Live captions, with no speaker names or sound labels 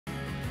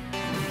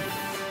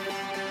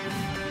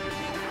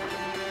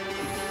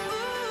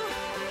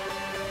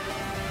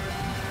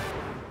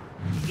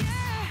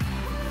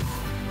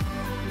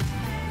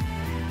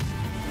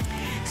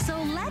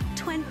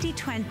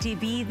2020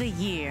 be the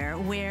year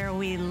where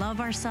we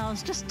love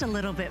ourselves just a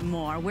little bit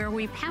more, where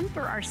we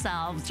pamper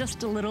ourselves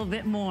just a little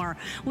bit more.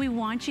 We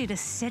want you to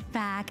sit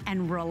back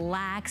and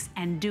relax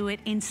and do it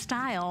in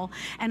style.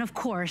 And of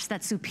course,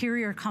 that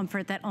superior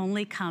comfort that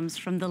only comes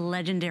from the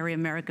legendary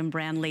American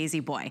brand Lazy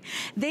Boy.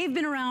 They've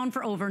been around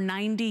for over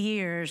 90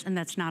 years, and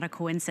that's not a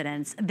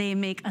coincidence. They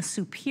make a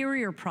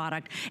superior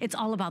product. It's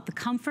all about the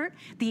comfort,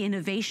 the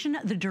innovation,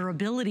 the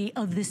durability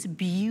of this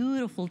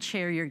beautiful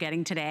chair you're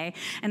getting today.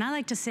 And I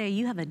like to say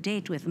you have a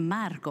date with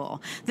Marco.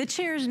 The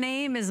chair's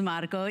name is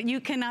Marco. You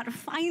cannot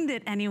find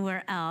it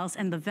anywhere else,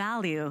 and the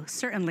value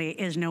certainly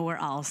is nowhere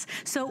else.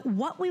 So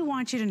what we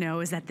want you to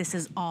know is that this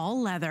is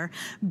all leather,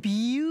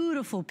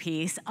 beautiful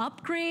piece,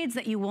 upgrades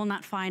that you will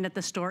not find at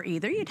the store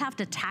either. You'd have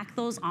to tack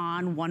those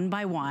on one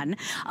by one.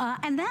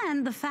 And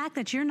then the fact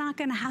that you're not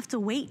gonna have to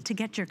wait to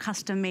get your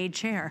custom-made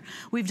chair.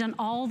 We've done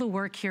all the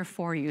work here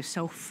for you.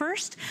 So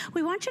first,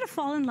 we want you to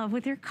fall in love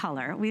with your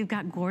color. We've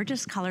got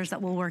gorgeous colors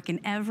that will work in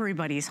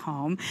everybody's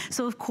home.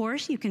 So of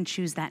course, you can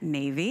choose that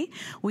navy.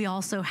 We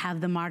also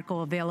have the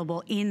Marco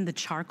available in the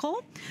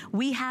charcoal.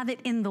 We have it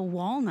in the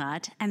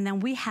walnut, and then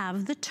we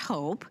have the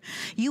taupe.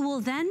 You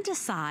will then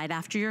decide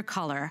after your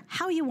color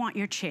how you want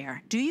your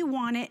chair. Do you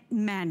want it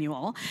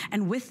manual?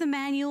 And with the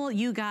manual,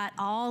 you got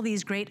all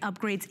these great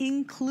upgrades,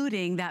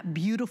 including that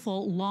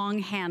beautiful long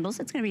handles.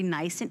 It's gonna be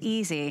nice and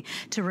easy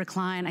to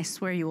recline. I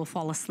swear you will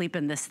fall asleep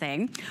in this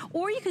thing.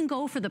 Or you can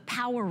go for the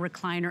power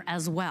recliner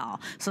as well.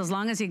 So as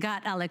long as you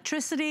got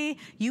electricity,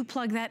 you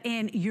plug that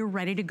in, you're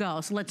ready to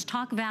go. So let's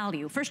talk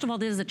value. First of all,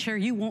 this is a chair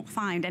you won't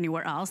find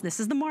anywhere else. This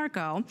is the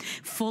Marco,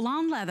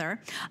 full-on leather.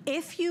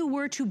 If you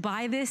were to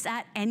buy this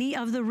at any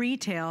of the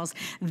retails,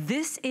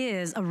 this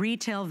is a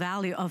retail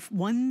value of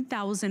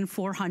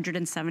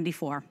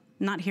 $1,474.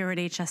 Not here at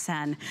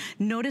HSN.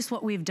 Notice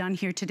what we've done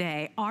here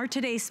today. Our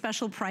today's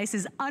special price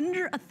is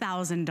under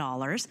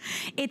 $1,000.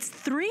 It's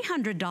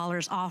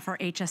 $300 off our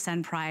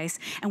HSN price,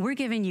 and we're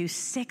giving you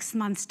 6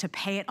 months to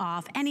pay it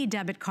off, any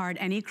debit card,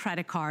 any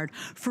credit card,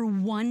 for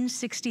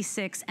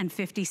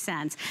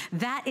 $166.50.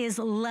 That is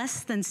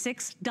less than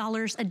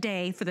 $6 a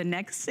day for the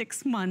next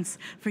 6 months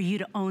for you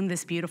to own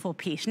this beautiful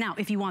piece. Now,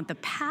 if you want the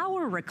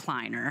power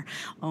recliner,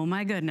 oh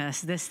my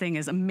goodness, this thing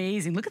is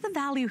amazing. Look at the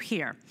value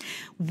here.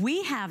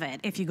 We have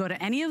it, if you go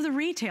to any of the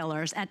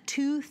retailers, at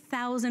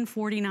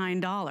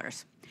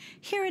 $2,049.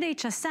 Here at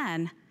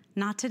HSN,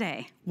 not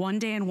today. One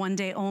day and one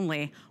day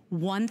only,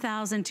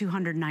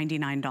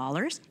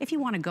 $1,299. If you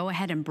want to go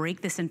ahead and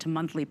break this into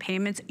monthly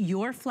payments,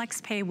 your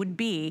flex pay would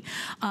be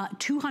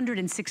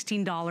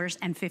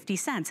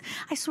 $216.50.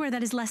 I swear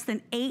that is less than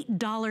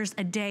 $8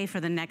 a day for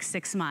the next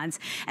 6 months.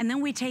 And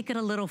then we take it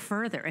a little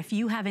further. If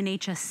you have an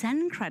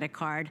HSN credit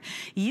card,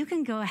 you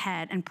can go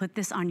ahead and put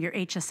this on your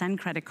HSN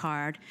credit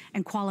card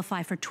and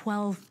qualify for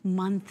 12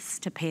 months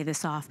to pay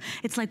this off.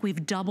 It's like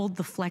we've doubled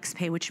the flex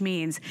pay, which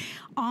means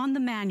on the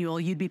manual,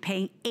 you'd be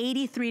paying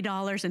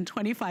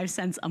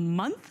 $83.25 a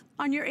month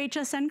on your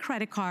HSN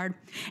credit card,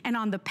 and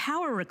on the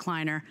power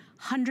recliner,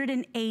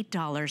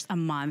 $108 a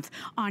month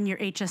on your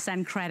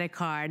HSN credit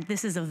card.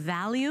 This is a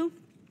value.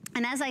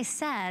 And as I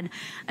said,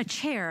 a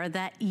chair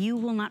that you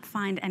will not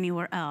find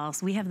anywhere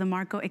else. We have the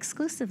Marco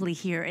exclusively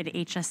here at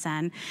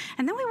HSN.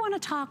 And then we want to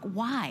talk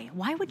why.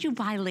 Why would you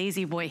buy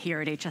Lazy Boy here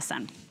at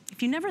HSN?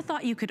 If you never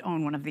thought you could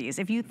own one of these,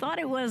 if you thought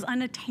it was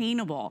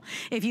unattainable,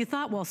 if you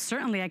thought, well,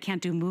 certainly I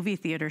can't do movie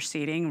theater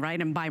seating,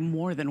 right, and buy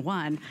more than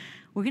one,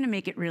 we're gonna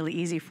make it really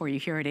easy for you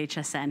here at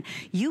HSN.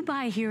 You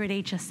buy here at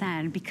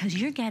HSN because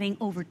you're getting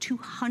over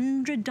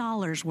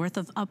 $200 worth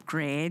of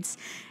upgrades,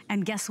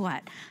 and guess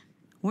what?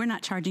 We're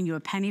not charging you a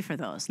penny for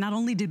those. Not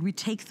only did we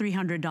take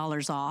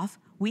 $300 off,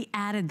 we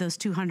added those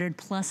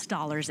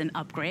 $200+ in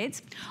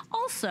upgrades.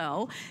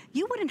 Also,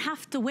 you wouldn't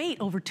have to wait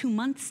over 2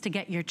 months to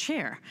get your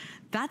chair.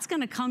 That's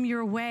gonna come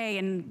your way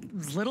in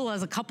as little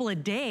as a couple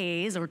of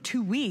days or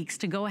 2 weeks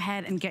to go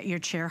ahead and get your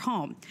chair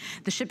home.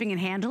 The shipping and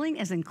handling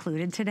is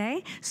included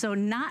today. So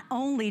not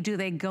only do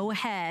they go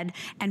ahead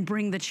and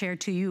bring the chair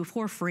to you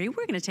for free,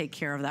 we're gonna take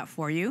care of that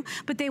for you,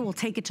 but they will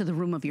take it to the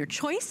room of your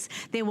choice.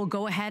 They will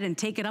go ahead and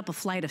take it up a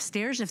flight of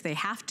stairs if they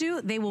have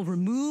to. They will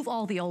remove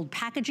all the old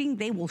packaging.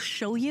 They will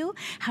show you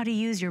how to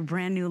use your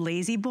brand new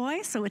Lazy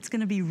Boy. So it's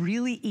gonna be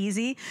really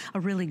easy, a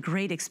really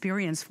great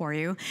experience for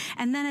you.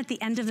 And then at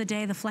the end of the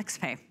day, the flex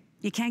pay.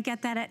 You can't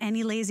get that at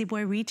any Lazy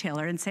Boy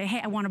retailer and say, hey,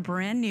 I want a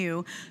brand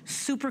new,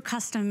 super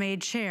custom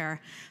made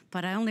chair,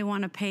 but I only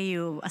want to pay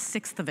you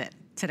 1/6 of it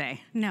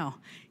today. No,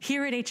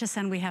 here at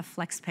HSN we have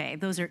flex pay.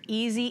 Those are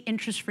easy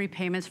interest-free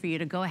payments for you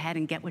to go ahead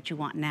and get what you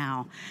want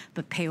now,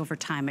 but pay over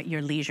time at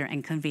your leisure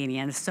and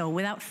convenience. So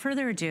without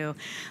further ado,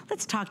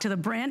 let's talk to the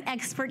brand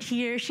expert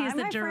here. She is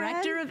the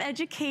Director of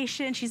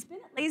Education. She's been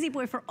at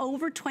La-Z-Boy for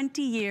over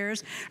 20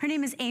 years. Her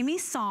name is Amy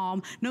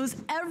Salm, knows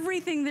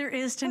everything there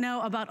is to know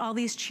about all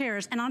these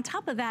chairs. And on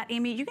top of that,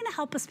 Amy, you're gonna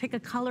help us pick a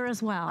color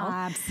as well.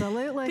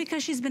 Absolutely.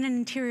 Because she's been an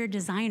interior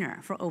designer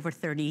for over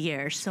 30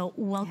 years. So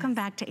welcome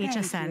back to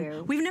HSN. Thank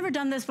you. We've never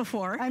done this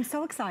before. I'm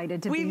so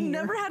excited to be here. We've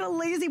never had a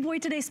La-Z-Boy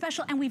Today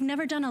special, and we've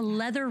never done a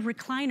leather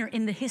recliner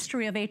in the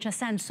history of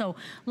HSN. So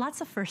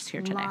lots of firsts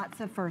here today. Lots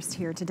of firsts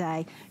here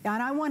today.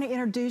 And I want to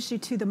introduce you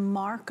to the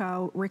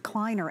Marco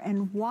recliner,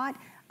 and what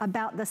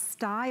about the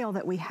style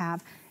that we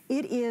have.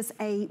 It is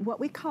a, what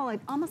we call it,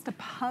 almost a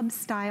pub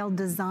style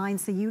design.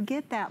 So you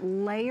get that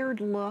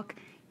layered look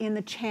in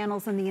the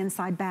channels and the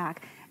inside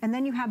back. And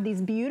then you have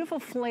these beautiful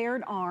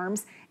flared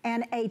arms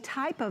and a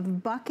type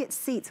of bucket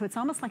seat. So it's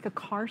almost like a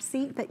car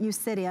seat that you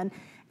sit in.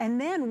 And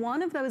then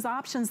one of those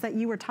options that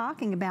you were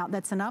talking about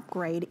that's an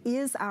upgrade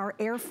is our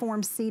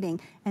airform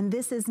seating. And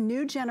this is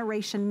new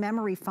generation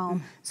memory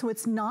foam. So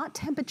it's not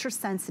temperature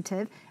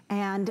sensitive,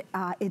 and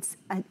it's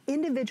an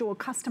individual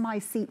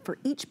customized seat for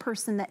each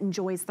person that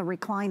enjoys the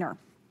recliner.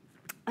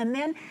 And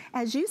then,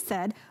 as you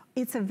said,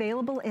 it's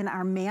available in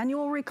our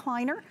manual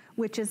recliner,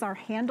 which is our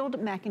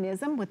handled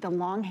mechanism with the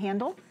long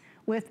handle,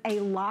 with a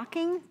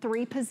locking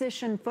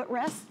 3-position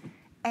footrest,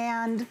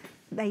 and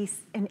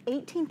an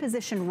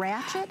 18-position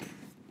ratchet,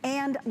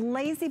 and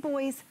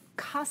La-Z-Boy's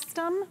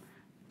custom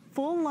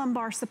full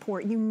lumbar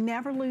support. You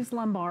never lose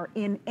lumbar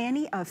in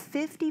any of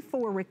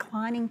 54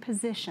 reclining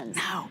positions.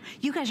 No,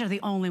 you guys are the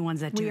only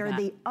ones that do that. We are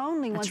the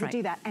only ones that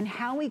do that. And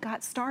how we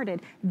got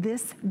started,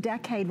 this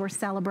decade we're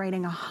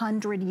celebrating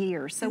 100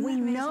 years. So we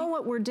know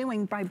what we're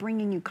doing by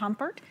bringing you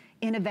comfort,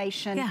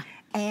 innovation,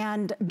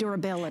 and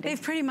durability. They've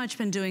pretty much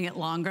been doing it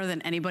longer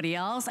than anybody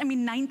else. I mean,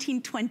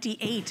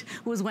 1928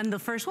 was when the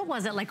first, what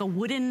was it, like a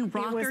wooden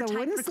rocker type recliner? It was a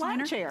wooden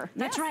slab chair.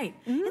 That's right.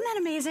 Isn't that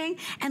amazing?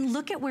 And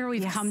look at where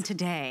we've come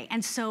today.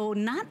 And so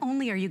not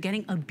only are you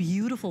getting a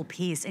beautiful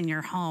piece in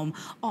your home,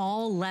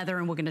 all leather,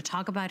 and we're gonna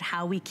talk about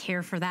how we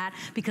care for that,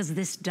 because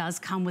this does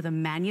come with a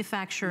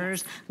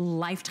manufacturer's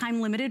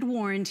lifetime limited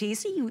warranty.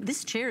 So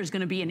this chair is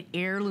gonna be an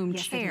heirloom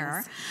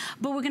chair.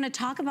 But we're gonna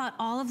talk about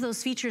all of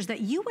those features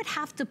that you would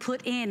have to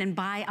put in and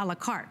buy a la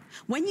carte.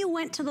 When you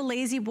went to the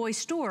La-Z-Boy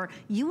store,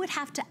 you would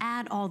have to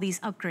add all these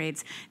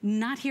upgrades.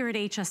 Not here at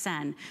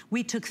HSN.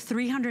 We took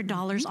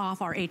 $300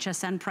 off our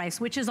HSN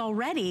price, which is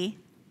already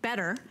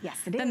better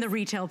than the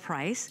retail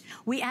price.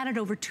 We added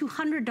over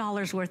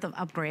 $200 worth of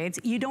upgrades.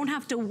 You don't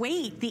have to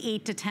wait the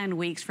 8 to 10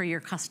 weeks for your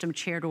custom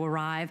chair to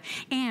arrive.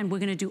 And we're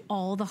gonna do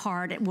all the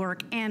hard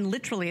work and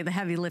literally the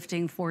heavy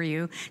lifting for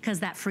you, because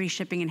that free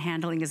shipping and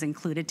handling is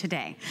included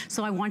today.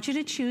 So I want you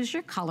to choose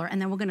your color,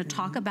 and then we're gonna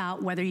talk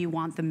about whether you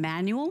want the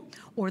manual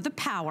or the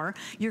power.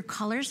 Your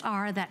colors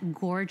are that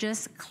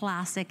gorgeous,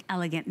 classic,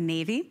 elegant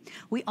navy.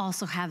 We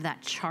also have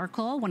that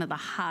charcoal, one of the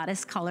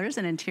hottest colors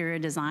in interior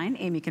design.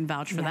 Amy can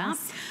vouch for that.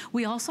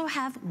 We also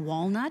have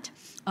walnut,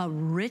 a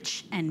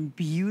rich and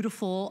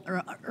beautiful,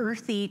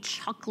 earthy,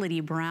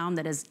 chocolatey brown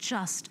that is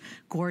just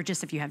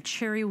gorgeous. If you have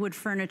cherry wood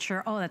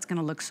furniture, oh, that's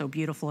gonna look so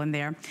beautiful in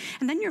there.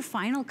 And then your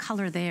final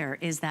color there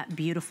is that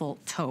beautiful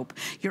taupe.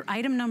 Your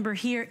item number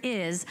here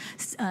is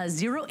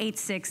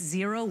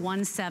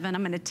 086017.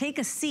 I'm gonna take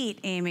a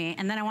seat, Amy,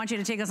 and then I want you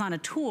to take us on a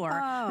tour.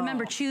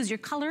 Remember, choose your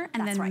color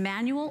and then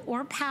manual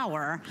or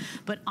power.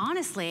 But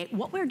honestly,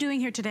 what we're doing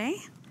here today,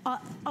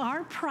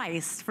 our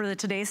price for the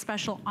today's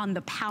special on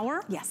the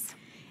power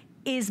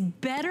is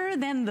better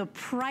than the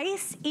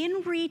price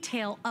in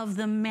retail of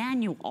the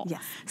manual.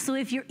 So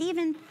if you're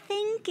even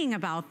thinking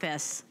about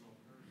this,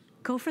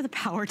 go for the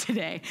power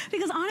today.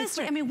 Because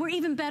honestly, I mean, we're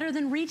even better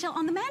than retail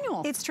on the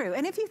manual. It's true.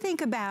 And if you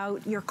think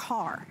about your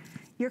car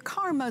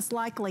most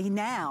likely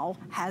now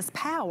has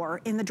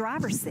power in the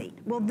driver's seat.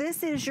 Well,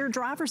 this is your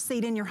driver's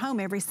seat in your home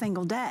every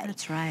single day.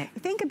 That's right.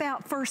 Think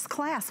about first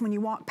class when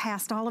you walk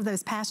past all of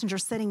those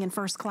passengers sitting in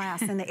first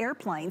class in the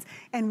airplanes,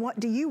 and what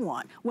do you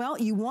want? Well,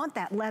 you want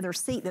that leather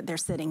seat that they're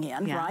sitting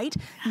in, right?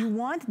 You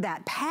want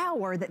that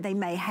power that they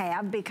may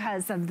have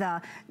because of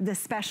the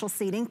special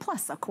seating,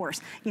 plus, of course,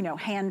 you know,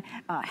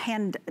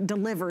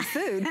 hand-delivered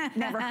food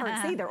never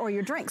hurts either, or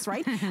your drinks,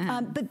 right?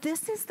 But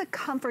this is the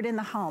comfort in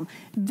the home.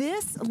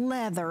 This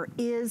leather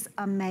is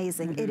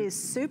amazing. It is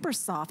super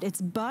soft. It's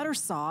butter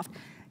soft.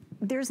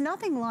 There's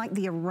nothing like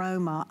the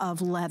aroma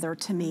of leather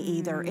to me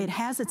either. It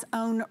has its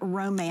own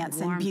romance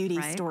and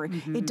beauty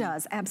story. It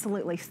does,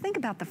 absolutely. Think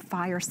about the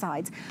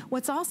firesides.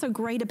 What's also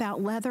great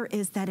about leather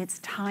is that it's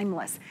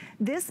timeless.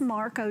 This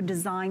Marco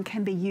design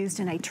can be used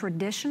in a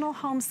traditional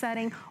home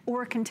setting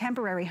or a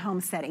contemporary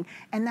home setting.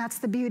 And that's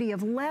the beauty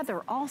of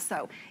leather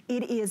also.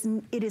 It is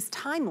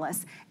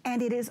timeless,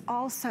 and it is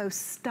also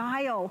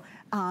style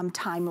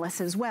timeless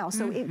as well.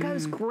 So it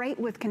goes great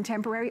with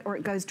contemporary, or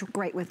it goes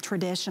great with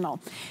traditional.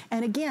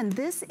 And again,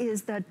 this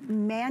is the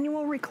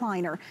manual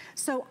recliner.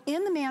 So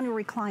in the manual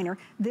recliner,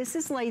 this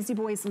is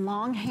La-Z-Boy's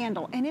long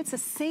handle, and it's a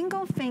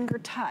single finger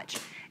touch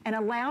and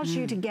allows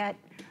you to get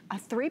a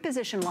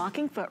 3-position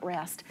locking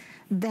footrest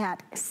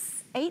that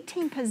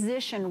 18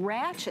 position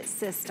ratchet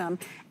system,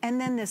 and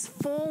then this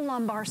full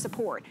lumbar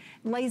support.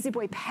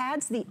 La-Z-Boy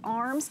pads the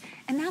arms,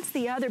 and that's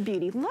the other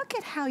beauty. Look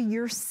at how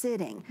you're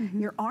sitting.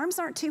 Your arms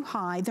aren't too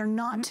high, they're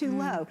not too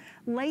low.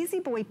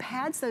 La-Z-Boy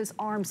pads those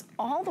arms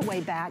all the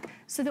way back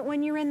so that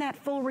when you're in that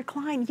full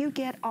recline, you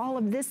get all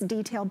of this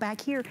detail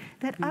back here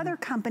that other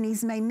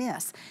companies may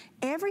miss.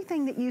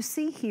 Everything that you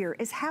see here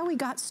is how we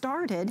got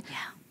started.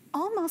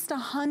 Almost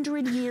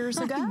 100 years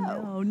ago. I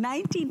know,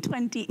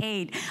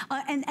 1928.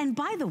 And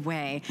by the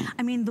way,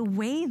 I mean, the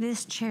way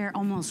this chair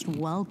almost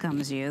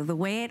welcomes you, the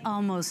way it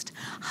almost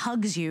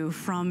hugs you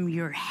from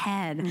your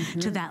head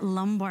to that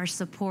lumbar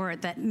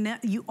support, that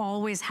you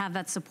always have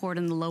that support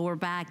in the lower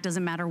back,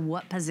 doesn't matter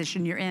what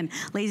position you're in.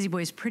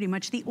 La-Z-Boy is pretty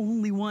much the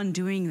only one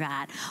doing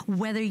that.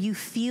 Whether you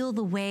feel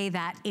the way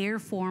that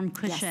airform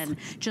cushion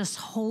just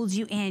holds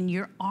you in,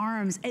 your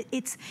arms,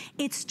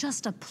 it's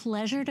just a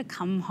pleasure to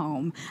come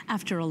home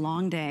after a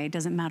long day.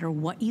 Doesn't matter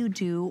what you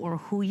do or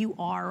who you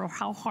are or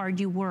how hard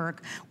you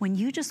work. When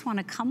you just want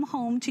to come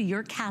home to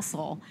your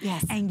castle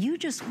and you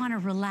just want to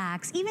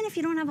relax, even if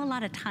you don't have a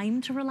lot of time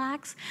to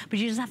relax, but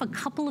you just have a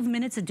couple of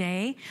minutes a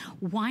day,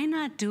 why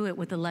not do it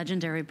with the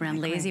legendary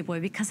brand La-Z-Boy?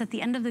 Because at the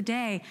end of the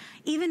day,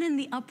 even in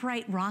the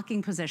upright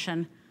rocking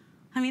position,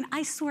 I mean,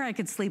 I swear I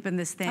could sleep in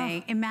this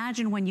thing.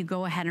 Imagine when you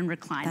go ahead and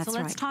recline. So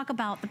let's talk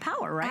about the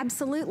power, right?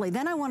 Absolutely.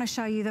 Then I want to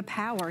show you the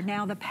power.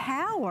 Now the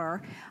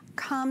power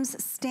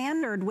comes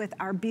standard with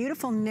our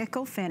beautiful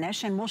nickel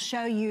finish, and we'll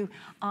show you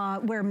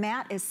where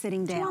Matt is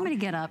sitting down. Do you want me to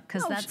get up?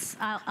 Because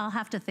I'll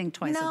have to think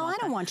twice about that. No, I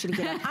don't want you to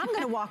get up. I'm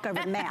going to walk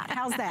over to Matt.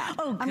 How's that?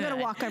 Oh, good. I'm going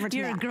to walk over to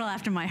You're Matt. a girl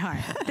after my heart.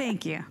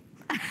 Thank you.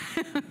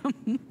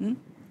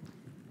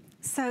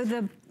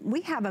 So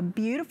we have a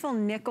beautiful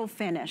nickel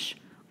finish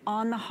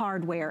on the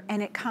hardware,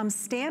 and it comes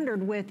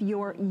standard with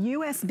your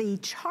USB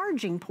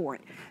charging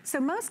port. So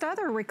most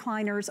other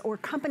recliners or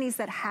companies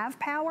that have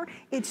power,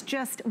 it's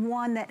just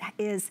one that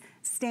is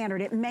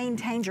standard. It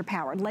maintains your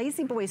power.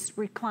 La-Z-Boy's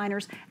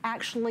recliners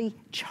actually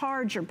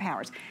charge your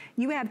powers.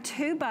 You have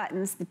two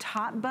buttons. The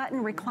top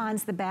button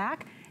reclines the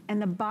back,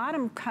 and the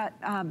bottom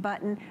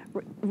button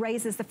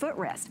raises the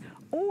footrest.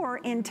 Or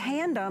in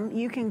tandem,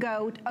 you can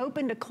go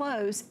open to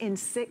close in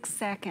 6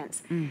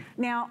 seconds.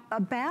 Now,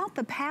 about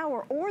the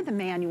power or the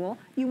manual,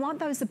 you want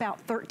those about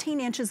 13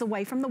 inches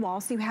away from the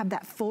wall, so you have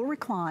that full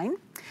recline.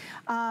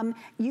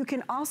 You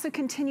can also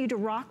continue to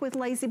rock with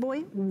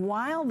La-Z-Boy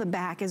while the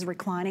back is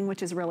reclining,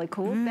 which is really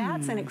cool.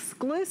 That's an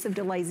exclusive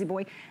to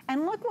La-Z-Boy.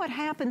 And look what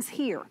happens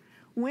here.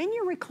 When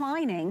you're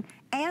reclining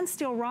and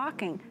still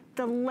rocking,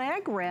 the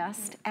leg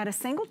rest at a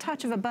single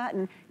touch of a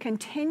button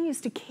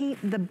continues to keep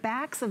the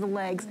backs of the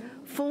legs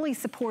fully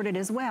supported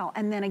as well.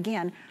 And then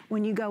again,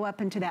 when you go up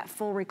into that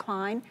full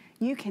recline,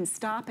 you can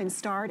stop and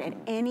start at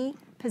any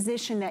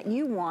position that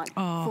you want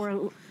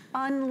for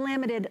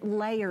unlimited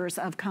layers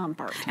of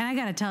comfort. And I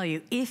gotta tell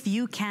you, if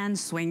you can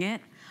swing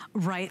it,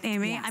 right,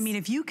 Amy? I mean,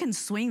 if you can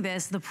swing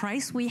this, the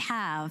price we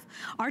have,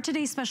 our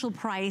today's special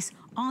price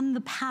on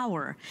the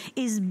power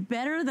is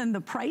better than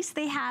the price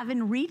they have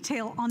in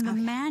retail on the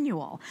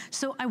manual.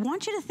 So I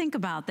want you to think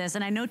about this,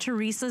 and I know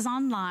Teresa's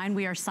online.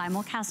 We are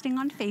simulcasting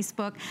on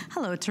Facebook.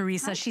 Hello,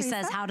 Teresa. Hi, she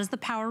Teresa. says, how does the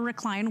power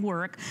recline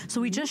work? So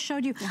we just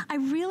showed you. I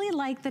really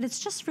like that it's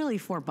just really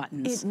 4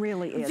 buttons. It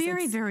really is.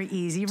 Very, very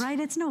easy, right?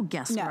 It's no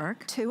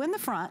guesswork. No, 2 in the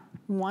front,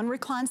 1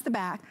 reclines the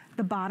back,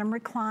 the bottom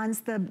reclines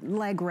the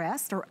leg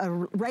rest, or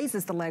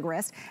raises the leg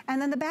rest,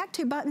 and then the back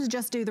 2 buttons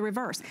just do the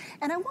reverse.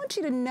 And I want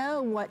you to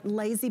know what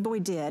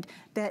La-Z-Boy did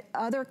that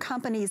other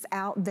companies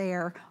out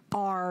there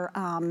are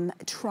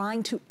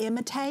trying to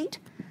imitate.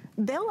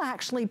 They'll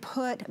actually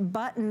put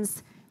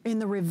buttons in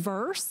the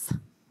reverse.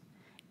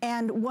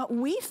 And what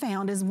we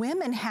found is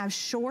women have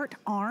short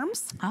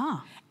arms.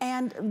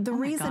 And the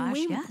reason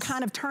we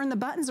kind of turn the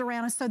buttons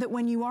around is so that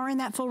when you are in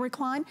that full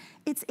recline,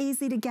 it's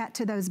easy to get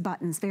to those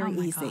buttons, very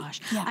easy.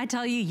 Gosh. I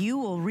tell you, you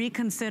will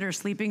reconsider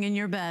sleeping in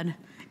your bed.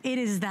 It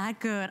is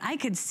that good. I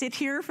could sit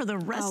here for the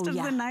rest of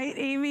the night,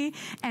 Amy,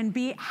 and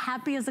be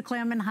happy as a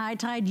clam in high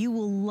tide. You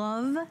will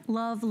love,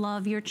 love,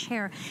 love your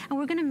chair. And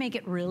we're gonna make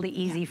it really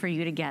easy for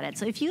you to get it.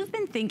 So if you've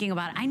been thinking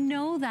about it, I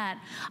know that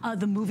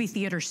the movie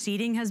theater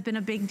seating has been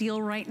a big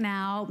deal right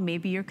now.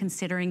 Maybe you're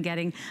considering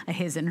getting a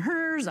his and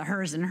hers, a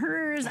hers and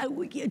hers,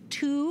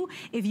 2,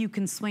 if you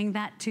can swing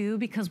that too,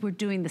 because we're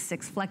doing the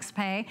 6 flex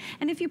pay.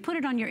 And if you put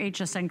it on your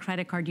HSN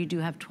credit card, you do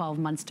have 12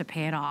 months to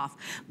pay it off.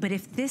 But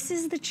if this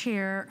is the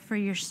chair for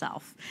yourself,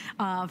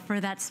 for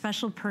that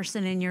special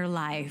person in your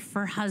life,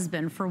 for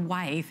husband, for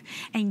wife,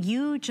 and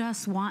you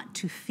just want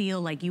to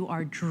feel like you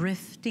are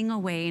drifting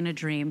away in a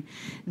dream,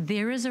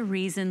 there is a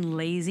reason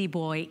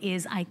La-Z-Boy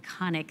is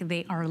iconic.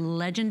 They are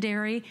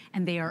legendary,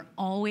 and they are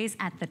always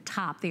at the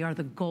top. They are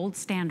the gold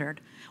standard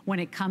when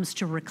it comes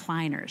to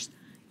recliners.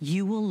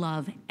 You will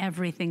love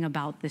everything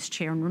about this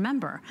chair. And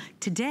remember,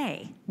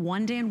 today,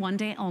 one day and one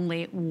day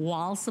only,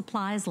 while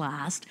supplies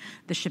last,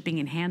 the shipping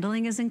and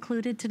handling is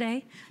included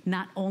today.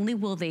 Not only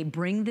will they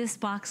bring this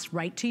box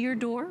right to your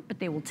door, but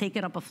they will take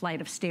it up a flight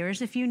of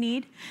stairs if you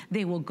need.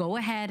 They will go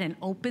ahead and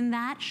open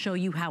that, show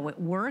you how it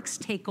works,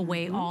 take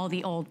away all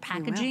the old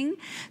packaging.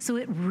 So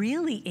it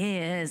really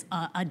is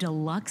a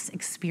deluxe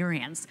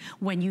experience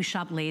when you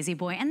shop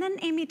La-Z-Boy. And then,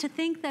 Amy, to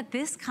think that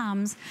this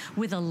comes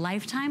with a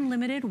lifetime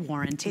limited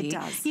warranty. It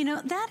does. You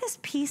know, that is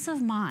peace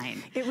of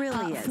mind. It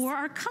really is. For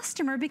our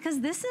customer,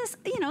 because this is,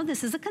 you know,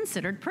 this is a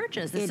considered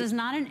purchase. This is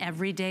not an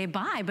everyday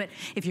buy. But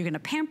if you're gonna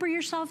pamper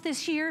yourself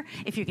this year,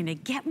 if you're gonna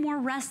get more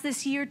rest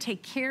this year,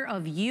 take care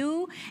of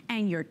you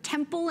and your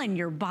temple and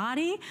your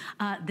body,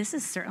 this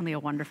is certainly a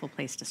wonderful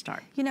place to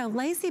start. You know,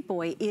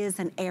 La-Z-Boy is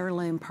an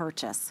heirloom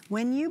purchase.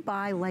 When you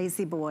buy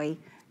La-Z-Boy,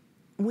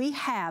 we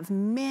have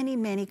many,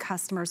 many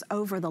customers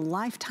over the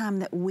lifetime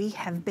that we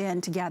have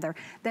been together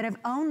that have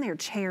owned their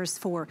chairs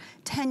for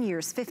 10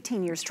 years,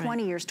 15 years,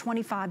 20 years,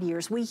 25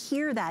 years. We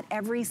hear that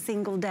every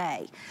single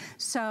day.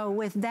 So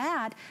with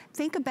that,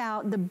 think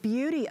about the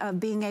beauty of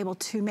being able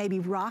to maybe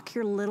rock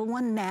your little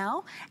one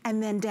now,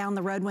 and then down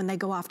the road when they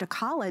go off to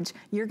college,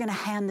 you're gonna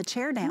hand the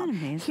chair down. Isn't that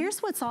amazing?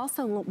 Here's what's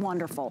also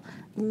wonderful.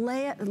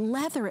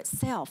 Leather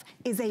itself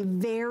is a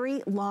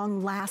very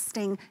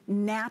long-lasting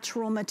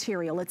natural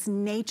material. It's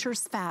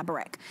nature's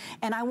fabric.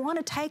 And I want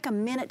to take a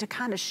minute to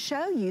kind of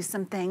show you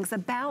some things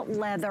about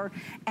leather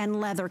and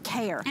leather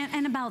care.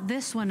 And about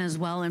this one as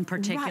well in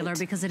particular,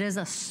 because it is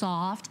a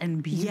soft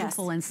and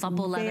beautiful and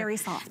supple leather. Very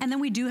soft. And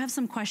then we do have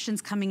some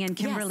questions coming in.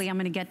 Kimberly, I'm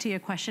going to get to your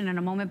question in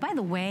a moment. By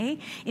the way,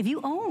 if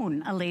you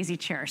own a lazy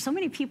chair, so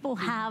many people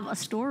have a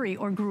story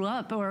or grew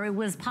up, or it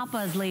was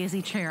Papa's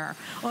lazy chair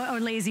or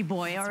lazy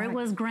boy, or it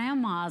was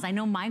Grandma's. I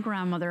know my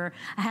grandmother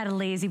had a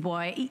lazy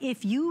boy.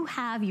 If you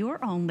have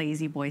your own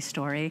lazy boy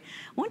story,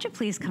 won't you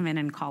please come in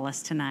and call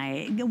us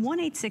tonight?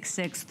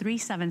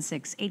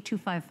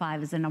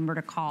 1-866-376-8255 is the number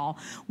to call.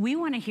 We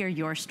want to hear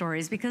your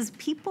stories because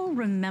people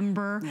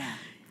remember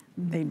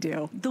They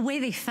do. the way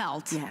they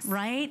felt,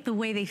 right? The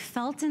way they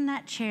felt in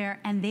that chair,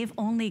 and they've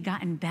only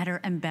gotten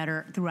better and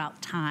better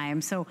throughout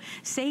time. So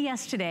say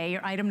yes today.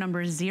 Your item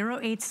number is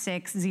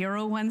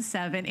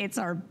 086017. It's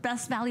our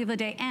best value of the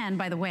day. And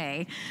by the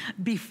way,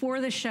 before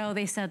the show,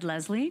 they said,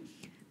 Leslie,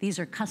 these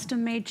are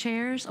custom-made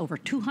chairs, over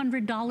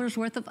 $200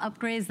 worth of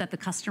upgrades that the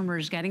customer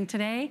is getting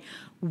today.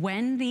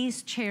 When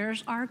these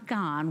chairs are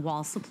gone,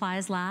 while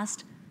supplies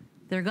last,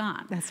 they're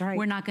gone. That's right.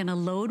 We're not gonna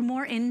load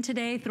more in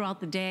today throughout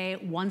the day.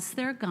 Once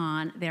they're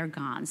gone, they're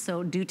gone.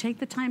 So do take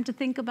the time to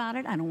think about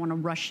it. I don't wanna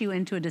rush you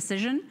into a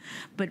decision,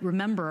 but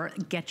remember,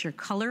 get your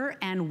color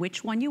and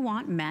which one you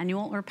want,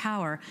 manual or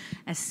power,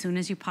 as soon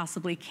as you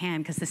possibly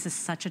can, because this is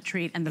such a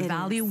treat. And the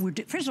value,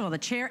 first of all, the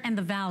chair and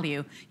the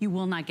value, you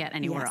will not get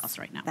anywhere else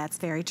right now. That's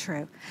very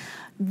true.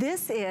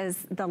 This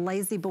is the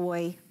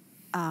La-Z-Boy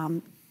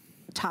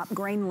top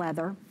grain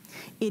leather.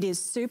 It is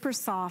super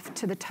soft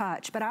to the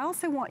touch, but I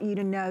also want you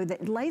to know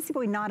that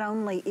La-Z-Boy not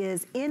only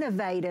is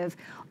innovative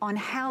on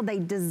how they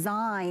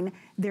design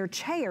their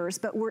chairs,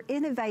 but we're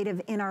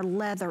innovative in our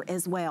leather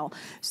as well.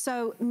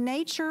 So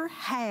nature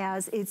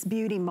has its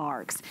beauty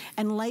marks,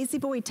 and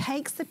La-Z-Boy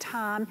takes the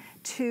time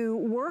to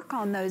work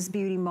on those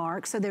beauty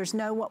marks so there's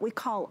no what we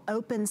call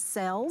open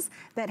cells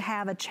that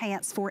have a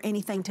chance for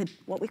anything to,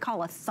 what we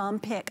call a thumb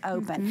pick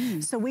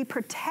open. So we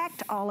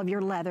protect all of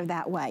your leather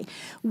that way.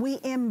 We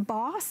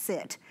emboss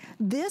it.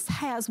 This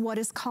has what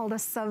is called a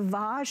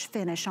sauvage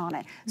finish on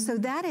it. So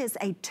that is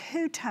a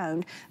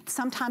two-toned.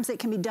 Sometimes it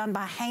can be done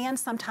by hand,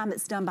 sometimes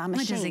it's done by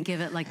machine. Does it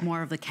give it like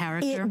more of the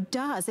character? It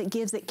does. It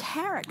gives it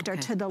character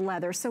to the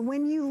leather. So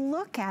when you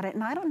look at it,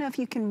 and I don't know if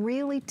you can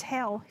really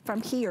tell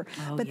from here,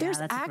 but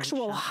there's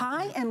actual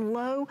high and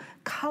low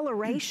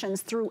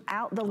colorations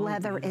throughout the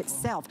leather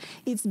itself.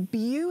 It's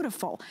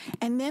beautiful.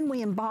 And then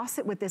we emboss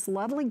it with this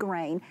lovely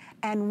grain,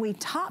 and we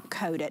top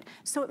coat it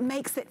so it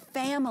makes it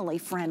family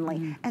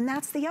friendly. And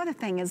that's the other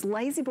thing is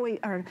La-Z-Boy,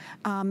 or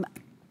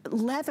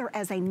leather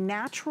as a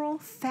natural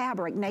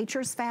fabric,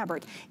 nature's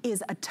fabric,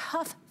 is a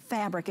tough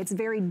fabric. It's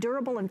very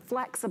durable and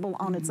flexible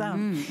on its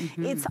own.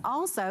 It's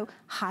also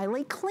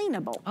highly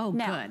cleanable. Oh,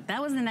 now, good.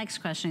 That was the next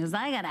question, because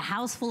I got a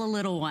house full of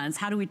little ones.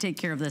 How do we take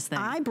care of this thing?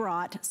 I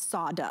brought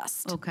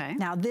sawdust. Okay.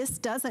 Now, this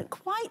doesn't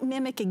quite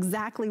mimic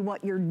exactly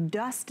what your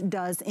dust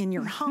does in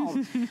your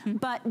home,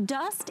 but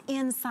dust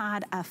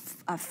inside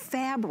a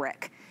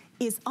fabric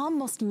is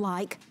almost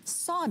like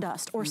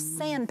sawdust or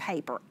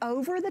sandpaper.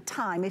 Over the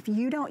time, if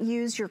you don't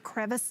use your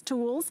crevice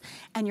tools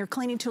and your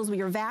cleaning tools with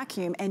your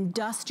vacuum and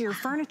dust your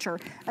furniture,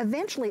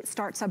 eventually it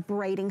starts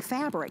abrading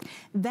fabric.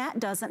 That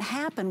doesn't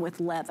happen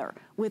with leather.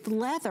 With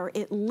leather,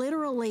 it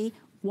literally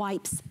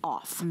wipes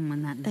off. Isn't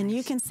that nice? And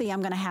you can see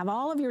I'm gonna have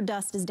all of your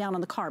dust is down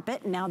on the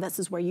carpet, and now this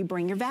is where you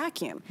bring your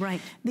vacuum.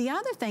 Right. The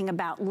other thing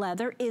about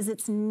leather is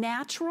it's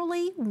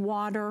naturally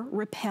water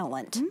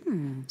repellent.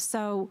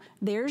 So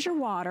there's your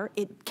water.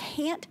 It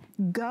can't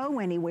go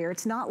anywhere.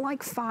 It's not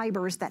like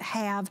fibers that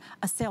have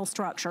a cell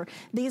structure.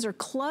 These are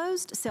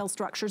closed cell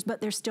structures,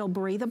 but they're still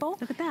breathable.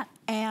 Look at that.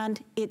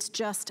 And it's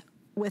just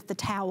with the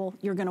towel,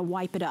 you're gonna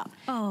wipe it up.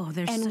 Oh,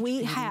 there's such And we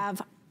beauty.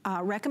 have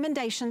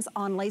recommendations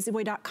on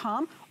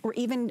lazyboy.com or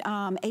even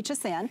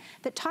HSN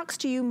that talks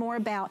to you more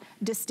about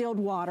distilled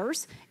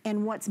waters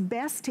and what's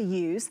best to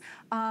use.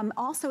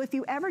 Also, if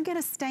you ever get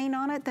a stain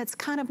on it that's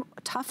kind of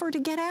tougher to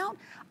get out,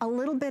 a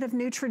little bit of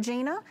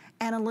Neutrogena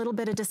and a little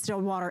bit of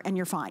distilled water and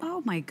you're fine.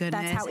 Oh my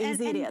goodness. That's how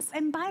easy it is.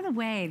 And by the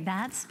way,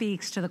 that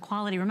speaks to the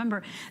quality.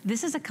 Remember,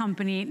 this is a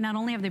company, not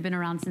only have they been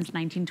around since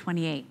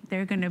 1928,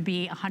 they're gonna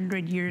be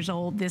 100 years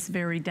old this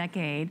very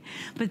decade,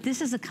 but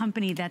this is a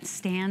company that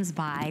stands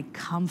by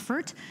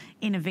comfort,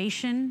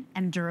 innovation,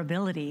 and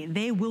durability.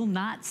 They will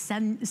not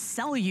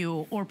sell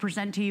you or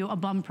present to you a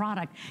bum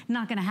product.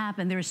 Not gonna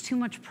happen. There's too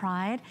much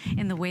pride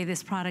in the way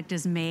this product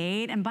is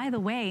made. And by the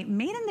way,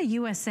 made in the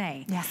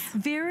USA. Yes.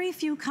 Very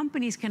few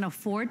companies can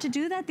afford to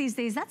do that these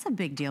days. That's a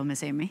big deal,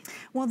 Miss Amy.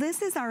 Well,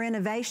 this is our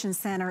innovation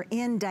center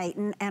in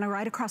Dayton, and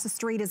right across the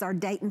street is our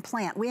Dayton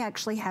plant. We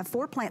actually have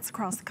 4 plants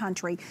across the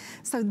country.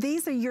 So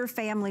these are your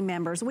family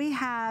members. We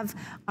have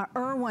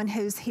Erwin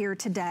who's here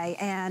today,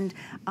 and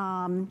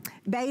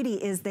Beatty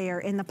is there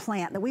in the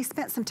plant. That we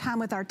spent some time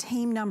with our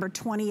team number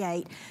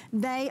 28.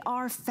 They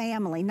are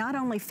family, not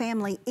only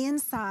family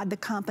inside the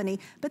company,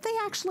 but they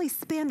actually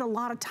spend a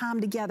lot of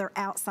time together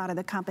outside of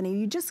the company.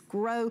 You just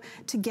grow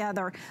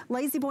together.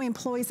 La-Z-Boy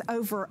employs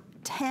over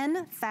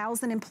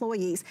 10,000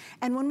 employees.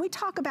 And when we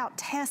talk about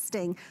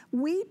testing,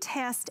 we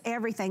test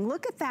everything.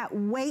 Look at that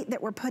weight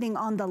that we're putting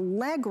on the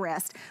leg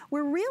rest,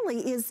 where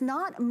really is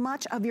not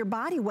much of your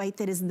body weight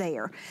that is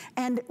there.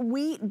 And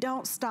we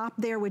don't stop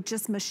there with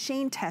just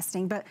machine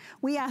testing, but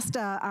we asked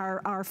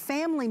our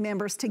family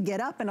members to get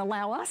up and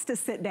allow us to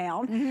sit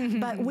down.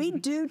 But we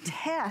do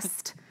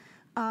test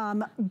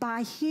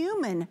by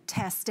human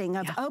testing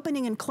of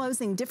opening and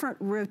closing different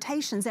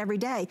rotations every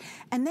day.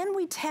 And then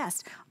we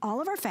test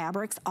all of our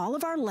fabrics, all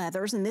of our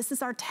leathers, and this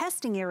is our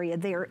testing area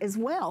there as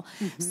well.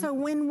 So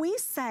when we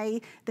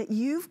say that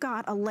you've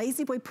got a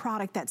La-Z-Boy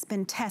product that's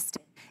been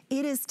tested,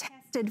 it is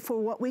tested for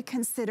what we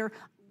consider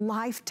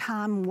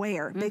lifetime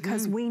wear,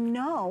 because we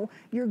know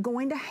you're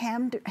going to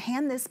hand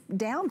this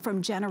down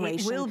from generation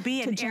to generation. It will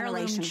be an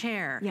heirloom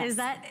chair. Yes. Is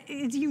that,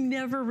 you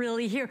never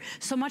really hear.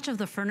 So much of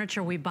the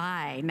furniture we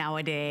buy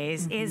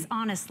nowadays is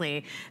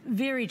honestly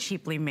very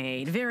cheaply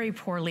made, very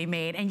poorly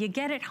made, and you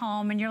get it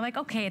home and you're like,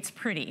 okay, it's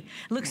pretty,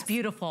 it looks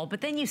beautiful,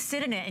 but then you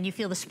sit in it and you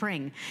feel the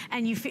spring,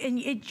 and you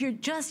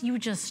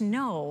just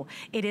know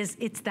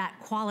it's that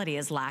quality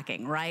is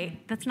lacking,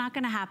 right? That's not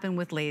gonna happen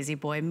with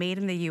La-Z-Boy, made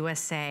in the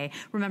USA.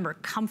 Remember,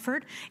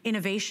 comfort,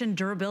 innovation,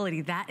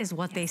 durability, that is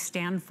what they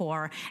stand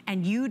for.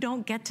 And you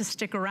don't get to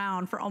stick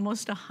around for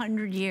almost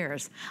 100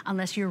 years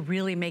unless you're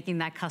really making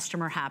that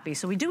customer happy.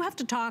 So we do have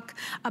to talk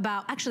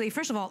about, actually,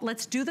 first of all,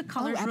 let's do the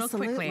colors real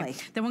quickly.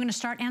 Then we're gonna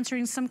start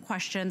answering some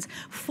questions.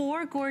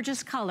 4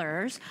 gorgeous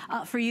colors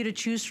for you to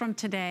choose from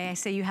today. I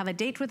say you have a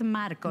date with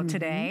Marco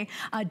today.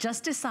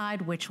 Just decide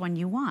which one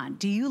you want.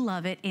 Do you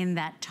love it in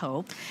that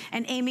taupe?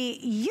 And Amy,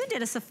 you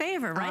did us a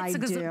favor, right?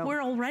 Because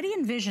we're already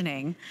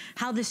envisioning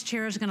how this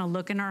chair is gonna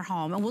look in our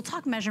home, and we'll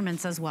talk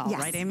measurements as well,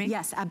 right, Amy?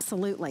 Yes,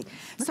 absolutely.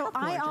 So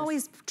I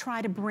always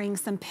try to bring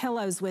some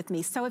pillows with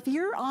me. So if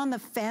you're on the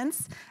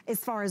fence as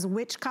far as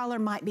which color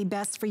might be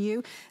best for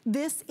you,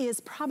 this is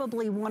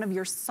probably one of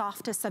your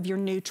softest of your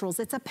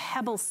neutrals. It's a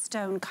pebble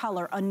stone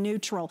color, a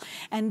neutral.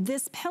 And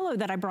this pillow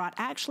that I brought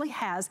actually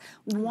has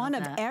one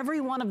of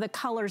every one of the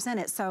colors in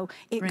it. So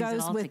it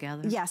goes with,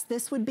 yes,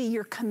 this would be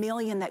your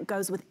chameleon that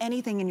goes with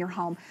anything in your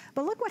home.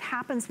 But look what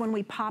happens when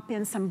we pop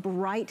in some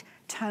bright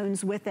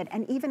tones with it,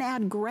 and even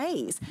add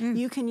grays.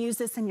 You can use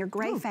this in your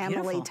gray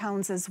family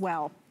tones as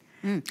well.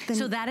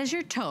 So that is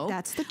your taupe.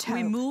 That's the taupe.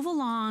 We move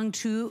along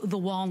to the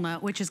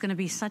walnut, which is going to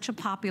be such a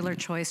popular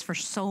choice for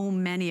so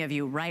many of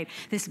you, right?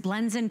 This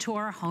blends into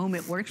our home.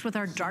 It works with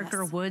our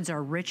darker woods,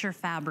 our richer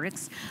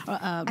fabrics.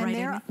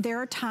 And there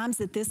are times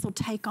that this will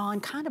take on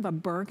kind of a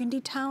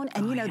burgundy tone.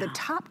 And you know, the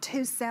top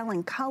 2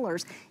 selling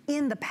colors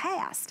in the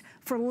past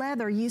for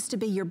leather used to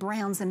be your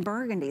browns and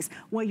burgundies.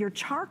 Well, your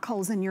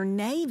charcoals and your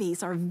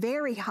navies are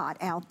very hot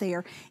out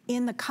there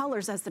in the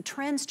colors as the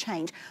trends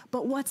change.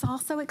 But what's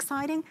also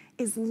exciting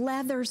is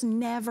leather's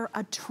never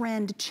a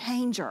trend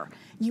changer.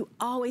 You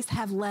always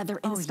have leather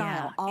in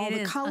style. All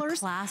the colors,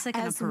 classic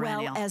as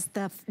well as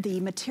the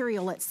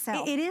material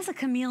itself. It is a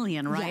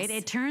chameleon, right?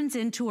 It turns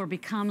into or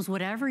becomes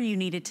whatever you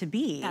need it to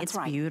be. That's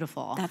it's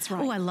beautiful. That's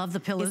right. Oh, I love the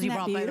pillows you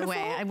brought, by the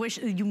way. I wish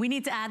we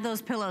need to add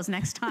those pillows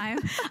next time.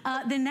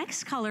 The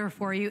next color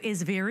for you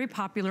is very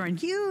popular and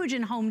huge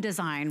in home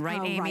design,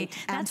 right, Amy? Right.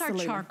 That's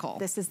Absolutely. our charcoal.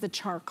 This is the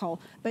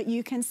charcoal. But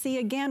you can see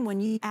again, when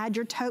you add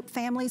your taupe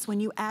families, when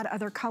you add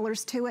other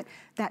colors to it,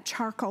 that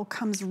charcoal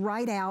comes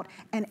right out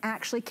and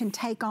actually can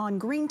take on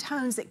green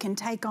tones, it can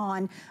take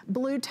on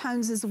blue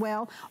tones as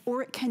well,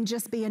 or it can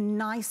just be a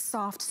nice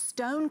soft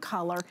stone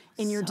color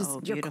in your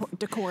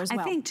decor as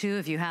well. I think too,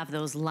 if you have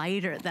those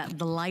lighter,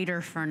 the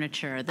lighter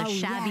furniture, the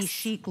shabby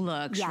chic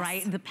looks,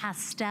 right? The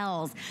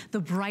pastels, the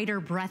brighter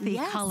breathy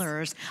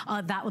colors,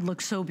 that would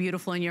look so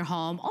beautiful in your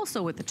home.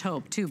 Also with the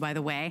taupe too, by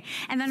the way.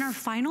 And then our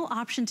final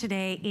option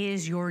today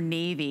is your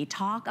navy.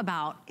 Talk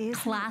about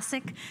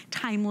classic,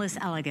 timeless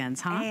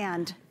elegance, huh?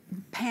 And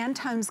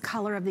Pantone's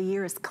color of the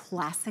year is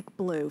classic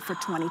blue for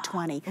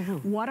 2020.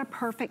 What a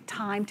perfect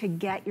time to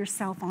get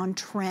yourself on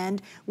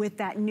trend with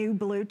that new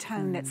blue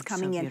tone that's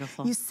coming in.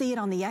 Beautiful. You see it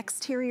on the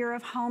exterior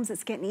of homes.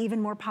 It's getting even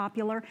more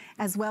popular,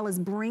 as well as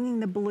bringing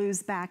the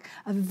blues back.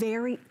 A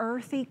very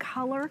earthy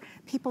color.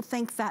 People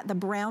think that the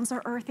browns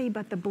are earthy,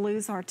 but the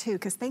blues are too,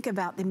 because think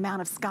about the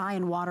amount of sky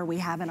and water we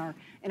have in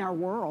our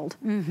world.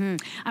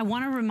 I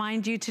want to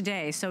remind you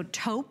today, so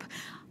taupe,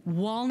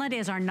 walnut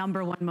is our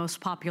 #1 most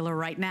popular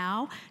right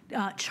now.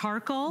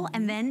 Charcoal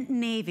and then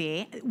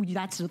navy.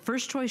 That's the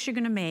first choice you're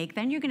gonna make.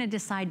 Then you're gonna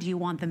decide, do you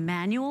want the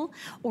manual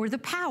or the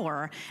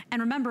power?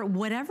 And remember,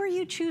 whatever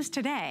you choose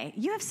today,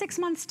 you have 6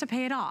 months to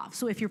pay it off.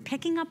 So if you're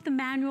picking up the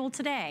manual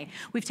today,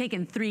 we've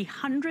taken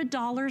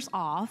 $300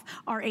 off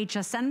our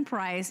HSN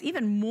price,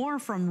 even more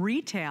from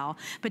retail.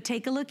 But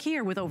take a look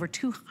here, with over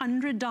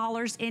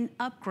 $200 in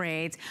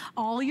upgrades,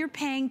 all you're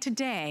paying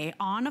today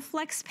on a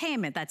flex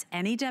payment, that's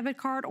any debit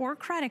card or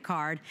credit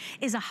card,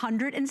 is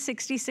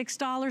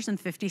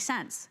 $166.50.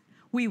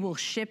 We will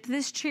ship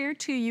this chair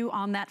to you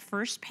on that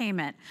first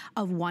payment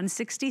of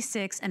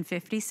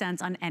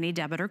 $166.50 on any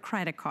debit or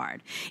credit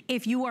card.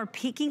 If you are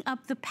picking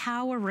up the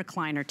power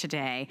recliner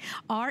today,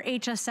 our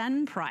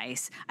HSN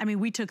price, I mean,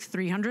 we took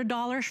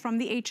 $300 from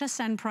the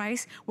HSN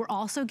price. We're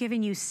also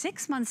giving you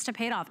 6 months to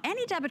pay it off.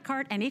 Any debit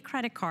card, any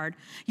credit card,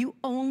 you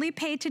only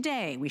pay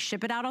today. We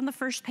ship it out on the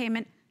first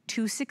payment,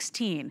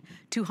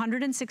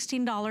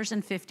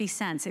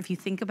 $216.50. If you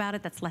think about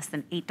it, that's less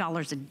than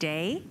 $8 a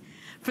day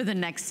for the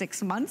next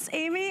 6 months,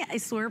 Amy. I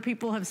swear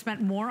people have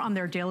spent more on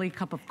their daily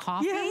cup of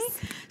coffee.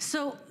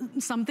 So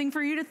something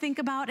for you to think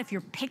about. If you're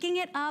picking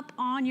it up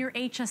on your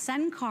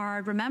HSN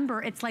card,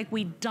 remember, it's like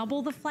we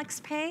double the flex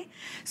pay.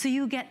 So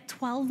you get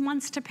 12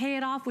 months to pay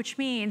it off, which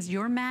means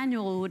your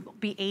manual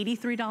would be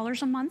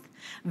 $83 a month.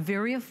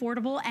 Very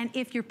affordable. And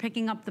if you're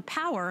picking up the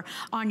power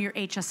on your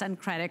HSN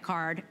credit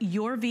card,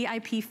 your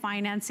VIP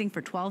financing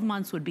for 12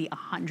 months would be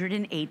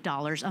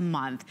 $108 a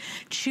month.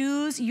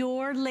 Choose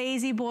your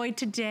lazy boy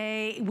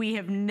today. We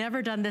have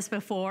never done this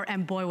before,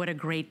 and boy, what a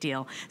great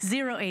deal.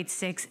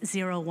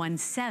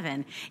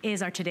 086017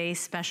 is our today's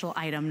special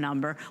item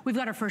number. We've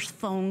got our first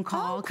phone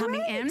call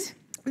coming in.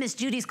 Miss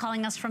Judy's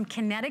calling us from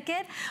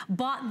Connecticut,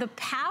 bought the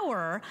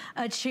power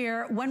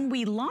chair when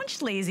we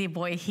launched Lazy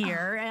Boy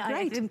here.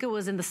 I think it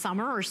was in the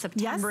summer or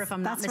September, if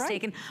I'm not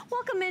mistaken.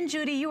 Welcome in,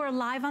 Judy. You are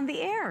live on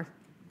the air.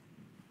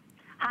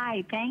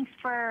 Hi, thanks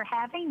for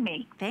having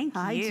me. Thank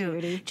you. Hi,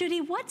 Judy. Judy,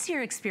 what's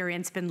your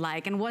experience been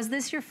like? And was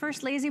this your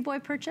first Lazy Boy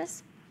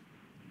purchase?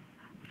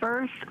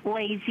 First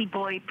Lazy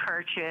Boy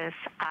purchase.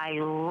 I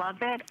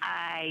love it.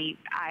 I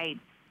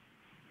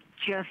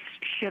just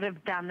should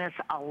have done this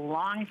a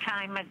long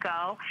time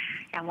ago.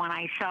 And when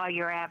I saw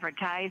your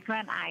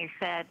advertisement, I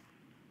said,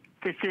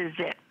 this is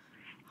it.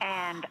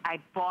 And I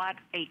bought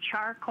a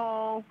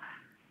charcoal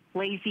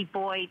Lazy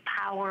Boy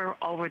power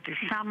over the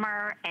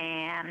summer,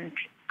 and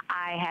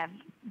I have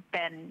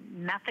been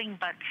nothing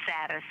but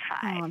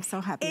satisfied. Oh, I'm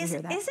so happy to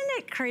hear that. Isn't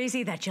it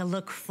crazy that you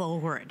look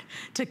forward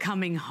to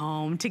coming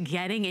home, to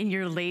getting in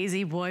your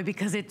Lazy Boy,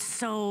 because it's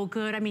so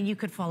good? I mean, you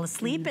could fall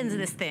asleep into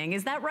this thing.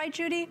 Is that right,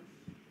 Judy?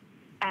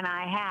 And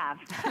I have.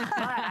 But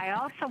I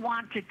also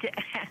want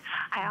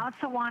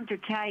to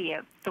tell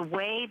you, the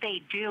way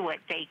they do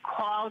it, they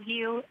call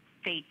you,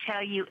 they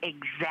tell you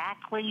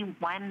exactly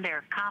when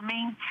they're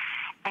coming,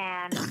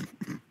 and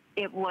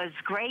it was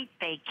great.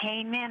 They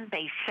came in,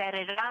 they set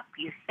it up,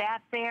 you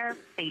sat there,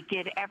 they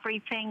did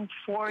everything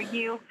for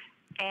you,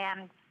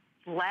 and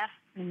left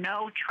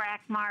no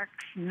track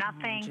marks,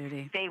 nothing. Oh,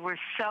 Judy. They were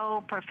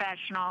so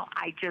professional.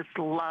 I just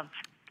loved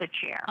the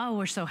chair. Oh,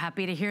 we're so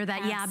happy to hear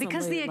that. Yeah,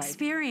 because the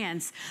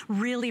experience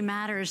really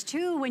matters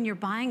too. When you're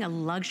buying a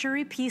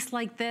luxury piece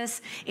like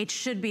this, it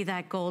should be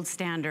that gold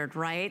standard,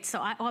 right? So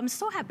I'm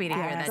so happy to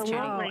hear that,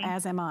 Judy.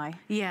 As am I.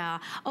 Yeah.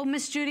 Oh,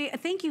 Miss Judy,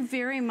 thank you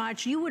very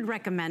much. You would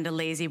recommend a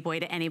Lazy Boy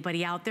to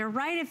anybody out there,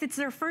 right? If it's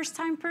their first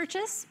time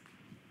purchase?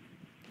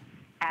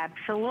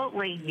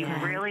 Absolutely. You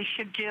really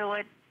should do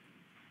it.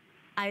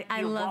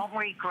 You won't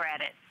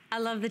regret it. I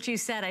love that you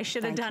said I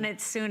should have done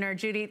it sooner.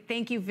 Judy,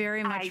 thank you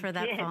very much for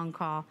that phone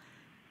call.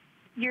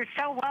 You're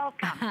so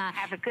welcome.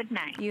 Have a good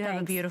night. You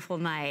have a beautiful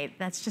night.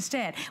 That's just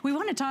it. We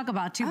want to talk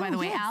about, too, by the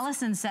way, yes.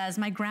 Allison says,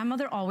 my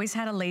grandmother always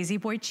had a Lazy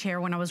Boy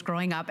chair when I was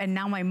growing up, and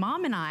now my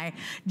mom and I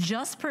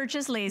just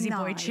purchased Lazy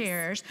Boy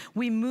chairs.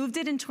 We moved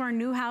it into our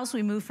new house.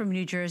 We moved from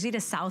New Jersey to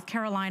South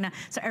Carolina,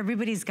 so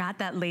everybody's got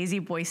that Lazy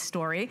Boy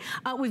story.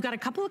 We've got a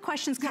couple of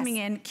questions coming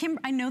in. Kim,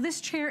 I know this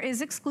chair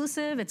is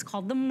exclusive. It's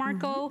called the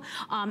Marco.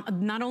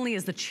 Not only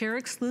is the chair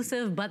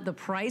exclusive, but the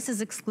price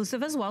is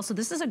exclusive as well, so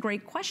this is a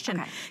great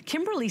question.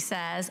 Kimberly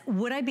says,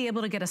 would I be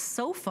able to get a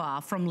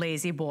sofa from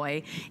Lazy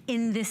Boy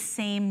in this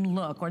same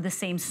look or the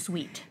same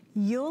suite?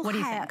 What do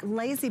you think?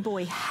 Lazy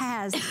Boy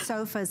has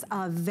sofas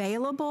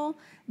available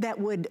that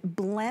would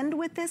blend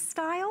with this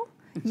style.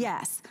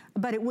 Yes,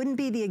 but it wouldn't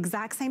be the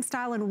exact same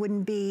style and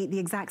wouldn't be the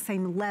exact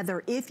same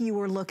leather if you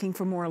were looking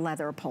for more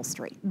leather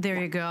upholstery. There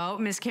you go,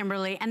 Miss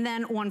Kimberly. And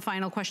then one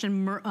final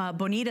question.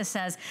 Bonita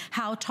says,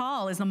 how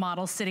tall is the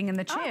model sitting in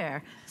the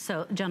chair?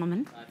 So,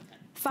 gentlemen.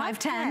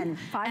 5'10",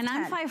 and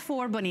I'm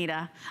 5'4",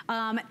 Bonita.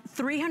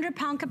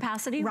 300-pound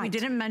capacity. We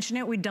didn't mention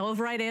it. We dove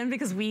right in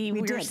because we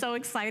were so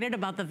excited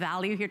about the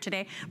value here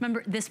today.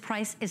 Remember, this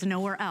price is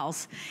nowhere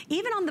else.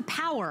 Even on the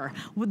power,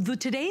 with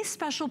today's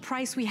special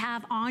price we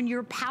have on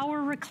your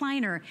power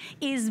recliner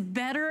is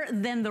better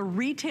than the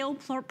retail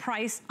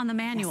price on the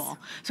manual.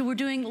 So we're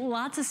doing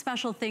lots of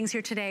special things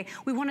here today.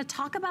 We want to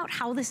talk about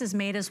how this is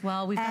made as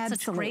well. We've got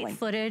such great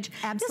footage.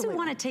 Just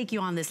want to take you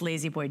on this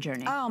Lazy Boy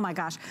journey. Oh my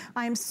gosh,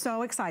 I am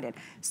so excited.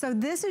 So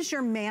this is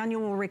your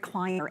manual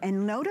recliner,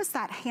 and notice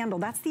that handle.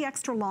 That's the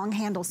extra long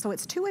handle, so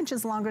it's 2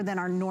 inches longer than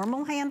our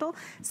normal handle.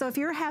 So if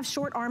you have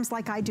short arms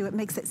like I do, it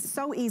makes it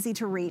so easy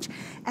to reach.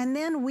 And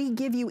then we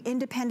give you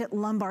independent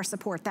lumbar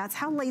support. That's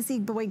how Lazy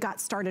Boy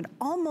got started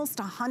almost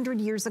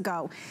 100 years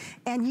ago.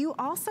 And you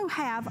also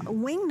have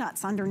wing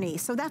nuts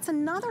underneath. So that's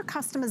another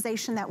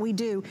customization that we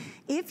do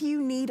if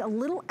you need a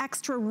little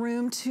extra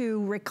room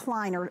to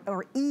recline,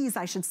 or ease,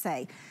 I should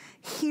say.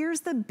 Here's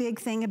the big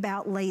thing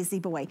about Lazy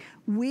Boy.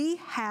 We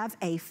have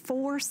a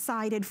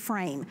 4-sided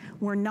frame.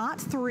 We're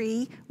not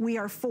 3, we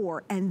are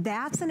 4, and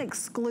that's an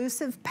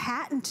exclusive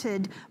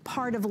patented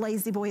part of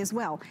Lazy Boy as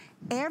well.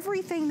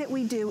 Everything that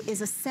we do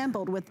is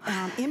assembled with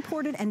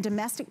imported and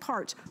domestic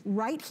parts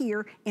right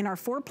here in our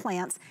 4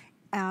 plants,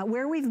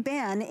 where we've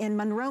been in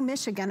Monroe,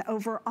 Michigan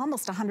over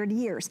almost 100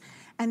 years.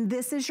 And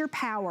this is your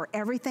power.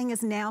 Everything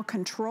is now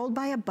controlled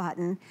by a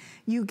button.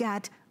 You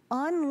got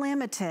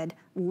unlimited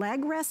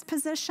leg rest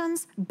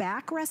positions,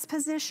 back rest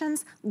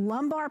positions,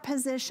 lumbar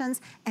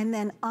positions, and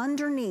then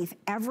underneath,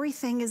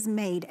 everything is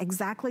made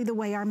exactly the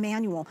way our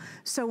manual.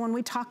 So when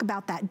we talk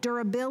about that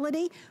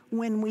durability,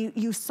 when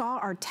you saw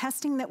our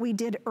testing that we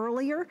did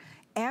earlier,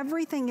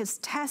 everything is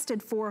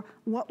tested for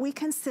what we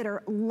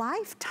consider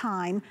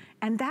lifetime,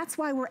 and that's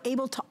why we're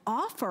able to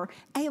offer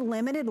a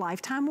limited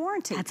lifetime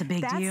warranty. That's a big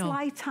deal. That's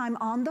lifetime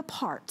on the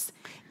parts.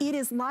 It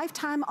is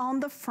lifetime on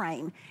the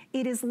frame.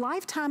 It is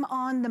lifetime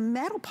on the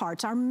metal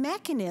parts, our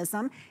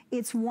mechanism.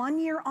 It's 1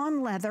 year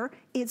on leather.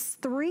 It's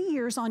 3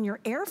 years on your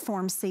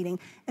airform seating.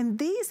 And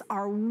these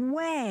are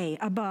way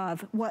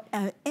above what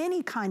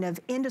any kind of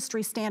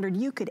industry standard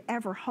you could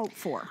ever hope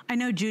for. I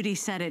know Judy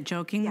said it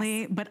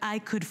jokingly, but I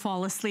could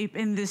fall asleep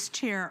in this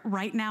chair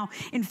right now.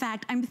 In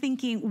fact, I'm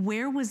thinking,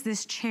 where was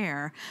this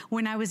chair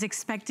when I was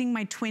expecting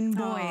my twin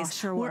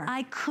boys, where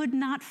I could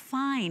not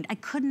find a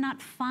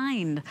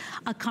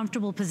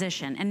comfortable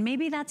position? And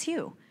maybe that's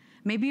you.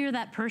 Maybe you're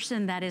that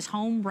person that is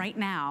home right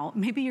now.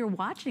 Maybe you're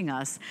watching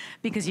us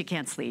because you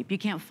can't sleep. You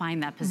can't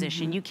find that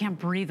position. You can't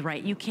breathe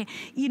right. You can't,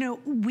 you know,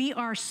 we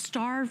are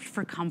starved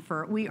for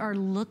comfort. We are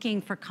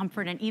looking for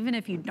comfort. And even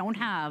if you don't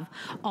have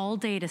all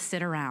day to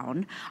sit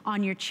around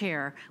on your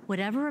chair,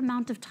 whatever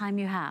amount of time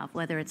you have,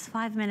 whether it's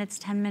 5 minutes,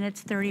 10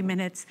 minutes, 30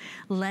 minutes,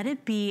 let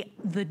it be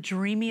the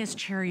dreamiest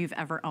chair you've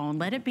ever owned.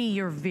 Let it be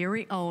your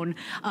very own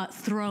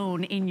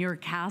throne in your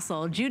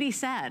castle. Judy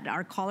said,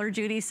 our caller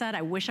Judy said,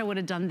 I wish I would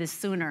have done this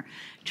sooner.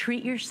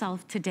 Treat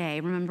yourself today.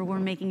 Remember, we're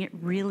making it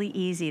really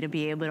easy to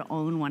be able to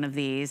own one of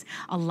these.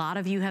 A lot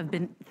of you have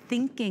been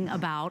thinking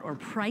about or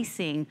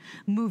pricing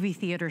movie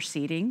theater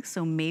seating,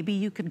 so maybe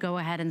you could go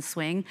ahead and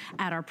swing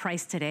at our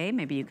price today.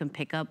 Maybe you can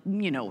pick up,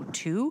 you know,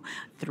 2,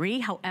 3,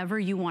 however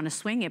you want to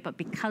swing it, but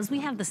because we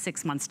have the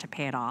 6 months to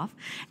pay it off,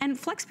 and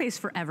FlexPay's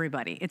for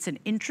everybody. It's an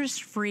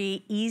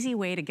interest-free, easy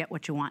way to get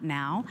what you want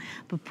now,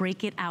 but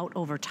break it out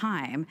over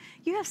time.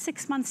 You have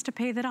 6 months to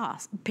pay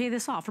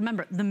this off.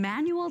 Remember, the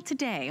manual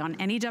today on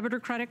any debit or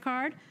credit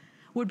card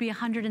would be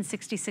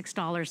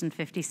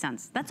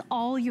 $166.50. That's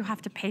all you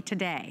have to pay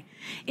today.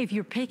 If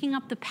you're picking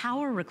up the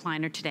power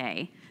recliner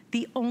today,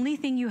 the only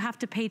thing you have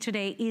to pay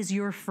today is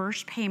your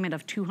first payment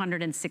of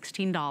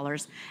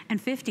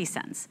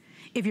 $216.50.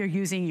 If you're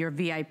using your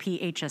VIP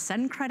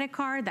HSN credit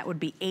card, that would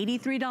be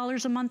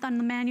 $83 a month on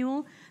the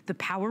manual. The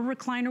power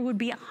recliner would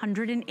be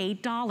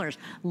 $108.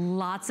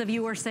 Lots of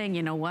you are saying,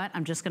 you know what,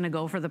 I'm just gonna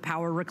go for the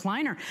power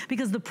recliner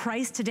because the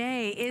price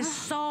today is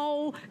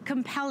so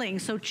compelling.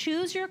 So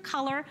choose your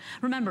color.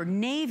 Remember,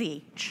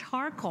 navy,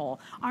 charcoal.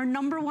 Our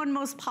 #1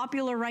 most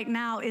popular right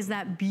now is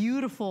that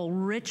beautiful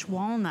rich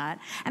walnut.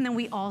 And then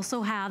we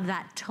also have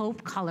that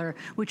taupe color,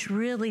 which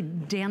really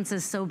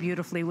dances so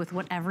beautifully with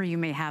whatever you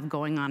may have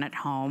going on at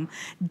home.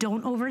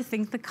 Don't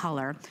overthink the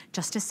color.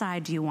 Just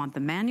decide, do you want the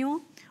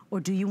manual or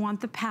do you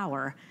want the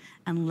power?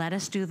 And let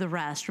us do the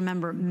rest.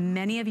 Remember,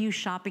 many of you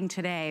shopping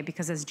today,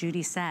 because as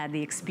Judy said,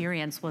 the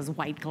experience was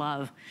white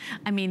glove.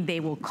 I mean, they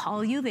will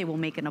call you, they will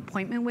make an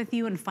appointment with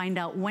you and find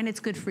out when it's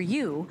good for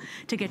you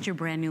to get your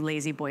brand new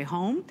Lazy Boy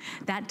home.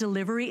 That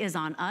delivery is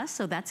on us,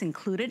 so that's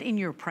included in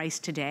your price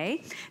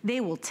today. They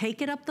will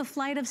take it up the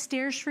flight of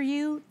stairs for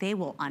you. They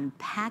will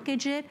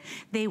unpackage it.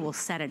 They will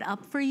set it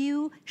up for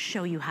you,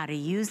 show you how to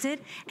use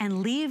it,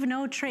 and leave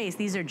no trace.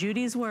 These are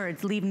Judy's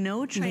words, leave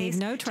no trace. Leave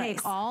no trace.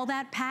 Take all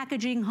that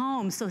packaging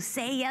home. So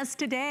say yes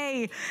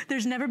today.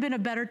 There's never been a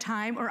better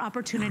time or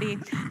opportunity.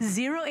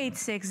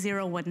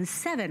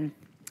 086017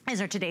 is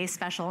our today's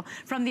special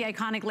from the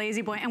iconic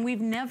Lazy Boy. And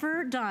we've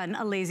never done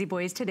a Lazy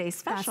Boy's Today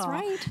special.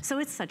 That's right. So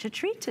it's such a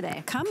treat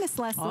today. Come, Miss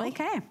Leslie.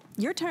 Okay.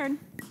 Your turn.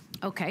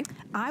 Okay.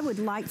 I would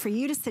like for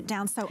you to sit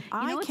down so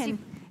I can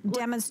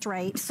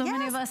demonstrate. So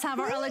many of us have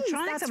our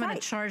electronics. I'm going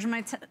to charge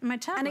my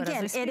tablet. And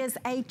again, it is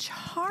a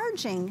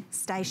charging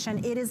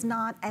station. It is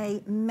not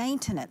a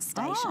maintenance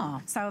station.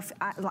 Oh. So if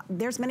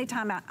there's many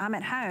times I'm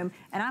at home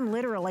and I'm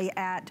literally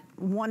at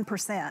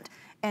 1%.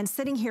 And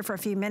sitting here for a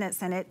few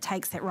minutes and it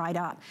takes it right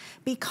up.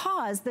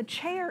 Because the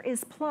chair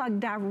is plugged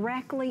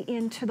directly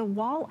into the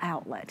wall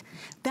outlet.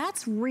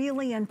 That's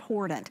really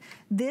important.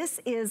 This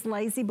is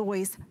Lazy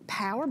Boy's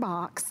power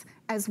box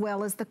as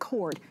well as the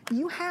cord.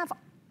 You have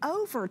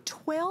over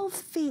 12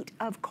 feet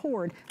of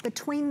cord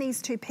between these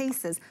two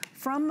pieces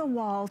from the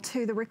wall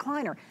to the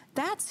recliner.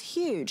 That's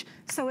huge.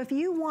 So if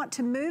you want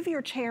to move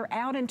your chair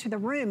out into the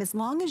room, as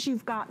long as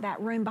you've got that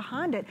room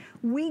behind it,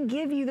 we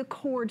give you the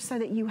cord so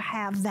that you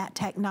have that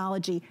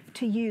technology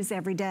to use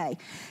every day.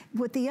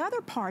 What the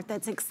other part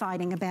that's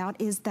exciting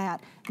about is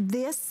that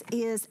this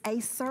is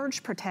a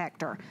surge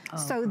protector.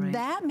 So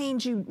that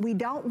means we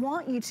don't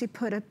want you to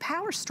put a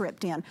power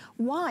strip in.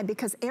 Why?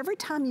 Because every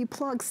time you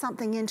plug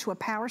something into a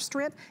power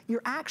strip,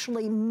 you're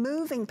actually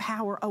moving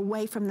power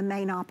away from the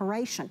main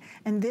operation.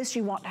 And this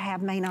you want to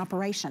have main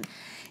operation.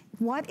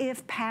 What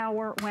if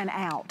power went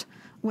out?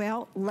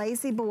 Well,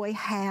 Lazy Boy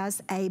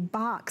has a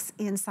box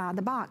inside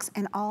the box,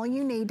 and all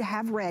you need to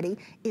have ready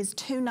is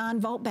 2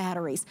 9-volt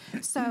batteries.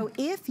 So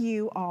if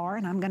you are,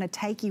 and I'm gonna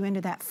take you into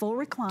that full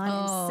recline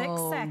in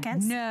 6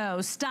 seconds. No,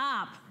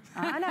 stop.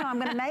 I know, I'm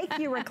gonna make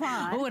you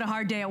recline. Oh, what a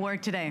hard day at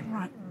work today.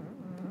 Right.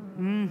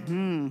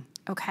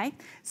 Okay,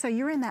 so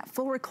you're in that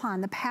full recline,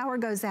 the power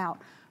goes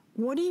out.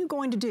 What are you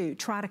going to do?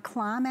 Try to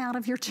climb out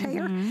of your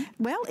chair?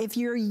 Well, if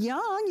you're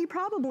young, you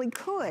probably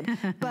could,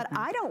 but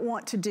I don't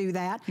want to do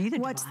that.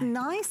 What's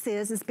nice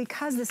is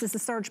because this is a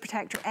surge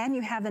protector and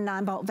you have the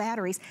 9-volt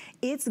batteries,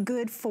 it's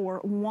good for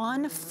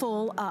 1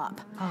 full up.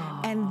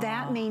 And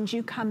that means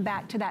you come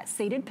back to that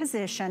seated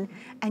position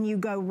and you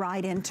go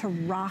right into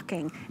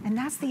rocking. And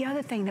that's the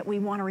other thing that we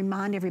want to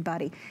remind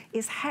everybody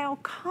is how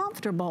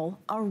comfortable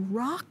a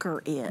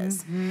rocker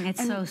is.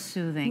 It's so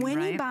soothing,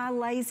 when you buy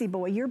Lazy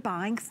Boy, you're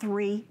buying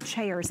 3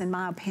 chairs, in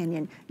my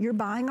opinion. You're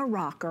buying a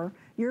rocker,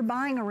 you're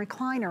buying a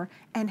recliner,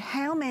 and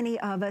how many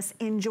of us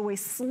enjoy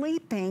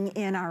sleeping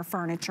in our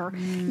furniture?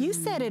 You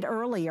said it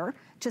earlier,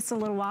 just a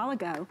little while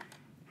ago.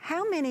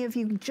 How many of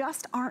you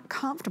just aren't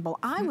comfortable?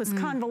 I was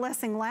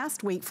convalescing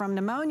last week from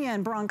pneumonia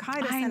and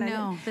bronchitis. I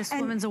know, this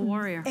woman's a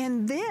warrior.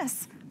 And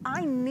this,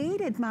 I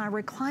needed my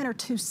recliner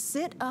to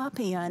sit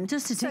up in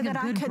just to so take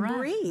that a good I could breath,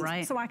 breathe,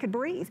 right. so I could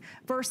breathe,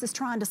 versus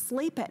trying to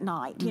sleep at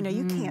night. You know,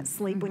 you can't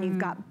sleep when you've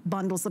got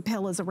bundles of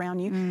pillows around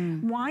you.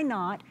 Why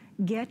not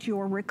get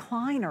your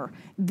recliner?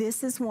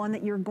 This is one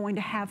that you're going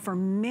to have for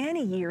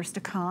many years to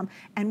come,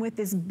 and with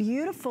this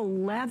beautiful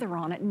leather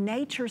on it,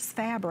 nature's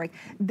fabric,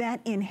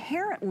 that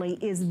inherently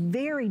is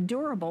very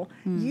durable,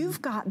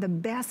 you've got the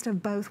best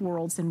of both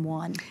worlds in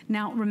one.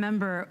 Now,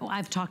 remember,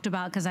 I've talked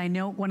about, because I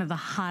know one of the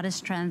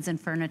hottest trends in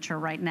furniture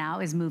right now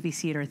is movie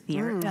theater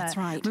that's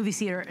right.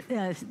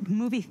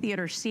 Movie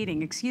theater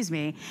seating, excuse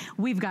me.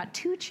 We've got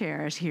 2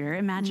 chairs here.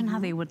 Imagine how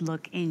they would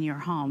look in your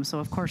home. So,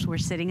 of course, we're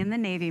sitting in the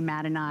navy,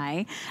 Matt and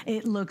I.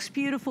 It looks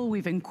beautiful.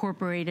 We've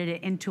incorporated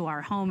it into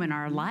our home and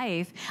our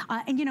life.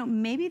 And you know,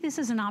 maybe this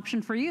is an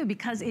option for you,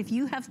 because if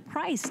you have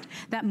priced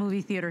that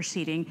movie theater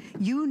seating,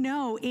 you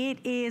know it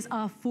is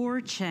a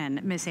fortune,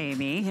 Miss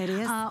Amy. It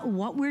is.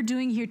 What we're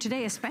doing here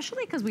today,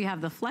 especially because we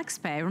have the flex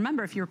pay.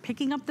 Remember, if you're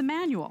picking up the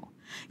manual,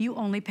 You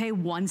only pay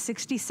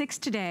 $166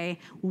 today.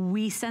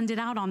 We send it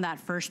out on that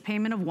first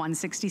payment of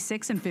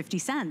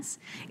 $166.50.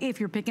 If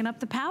you're picking up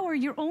the power,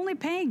 you're only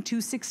paying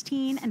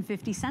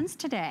 $216.50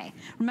 today.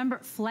 Remember,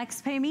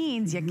 flex pay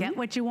means you get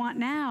what you want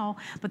now,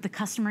 but the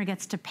customer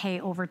gets to pay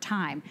over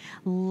time.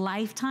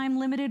 Lifetime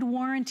limited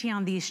warranty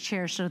on these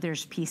chairs, so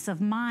there's peace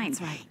of mind.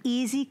 That's right.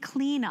 Easy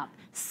cleanup,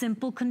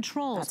 simple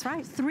controls. That's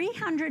right.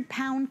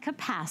 300-pound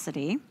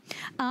capacity.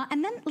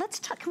 And then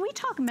can we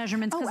talk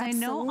measurements? Because I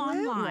know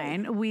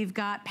online we've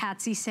got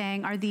Patsy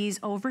saying, are these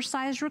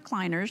oversized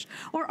recliners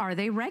or are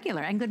they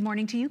regular? And good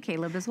morning to you,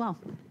 Caleb, as well.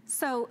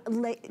 So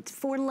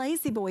for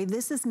La-Z-Boy,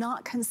 this is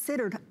not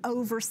considered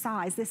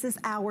oversized. This is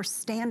our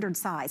standard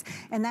size.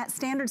 And that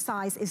standard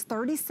size is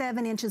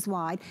 37 inches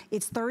wide,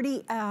 it's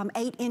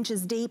 38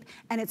 inches deep,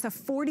 and it's a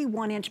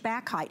 41-inch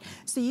back height.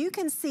 So you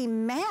can see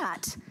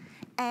Matt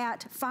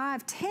at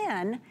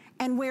 5'10",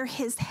 and where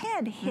his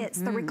head hits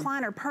the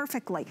recliner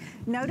perfectly.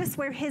 Notice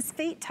where his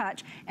feet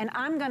touch, and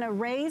I'm gonna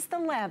raise the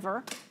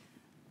lever,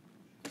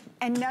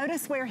 and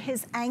notice where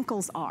his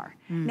ankles are.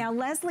 Now,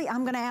 Leslie,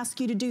 I'm gonna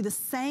ask you to do the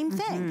same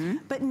thing,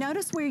 but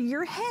notice where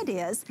your head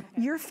is.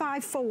 You're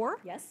 5'4".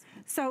 Yes.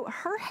 So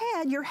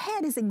your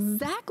head is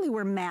exactly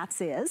where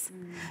Matt's is.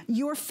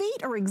 Your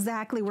feet are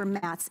exactly where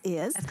Matt's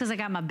is. That's because I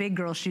got my big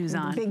girl shoes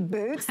on. Big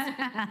boots.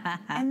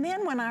 And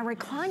then when I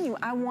recline you,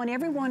 I want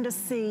everyone to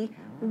see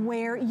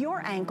where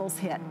your ankles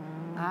hit.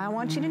 I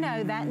want you to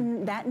know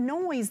that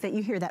noise that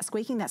you hear, that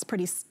squeaking, that's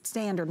pretty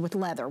standard with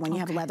leather when you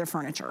have leather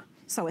furniture.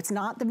 So it's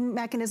not the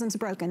mechanism's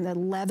broken, the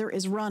leather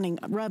is rubbing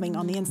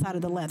on the inside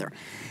of the leather.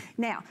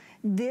 Now,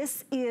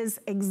 this is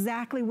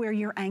exactly where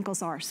your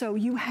ankles are. So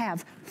you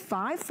have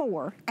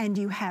 5'4" and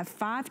you have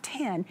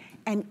 5'10",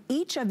 and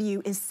each of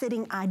you is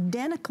sitting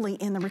identically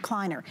in the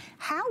recliner.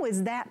 How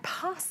is that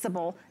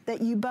possible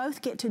that you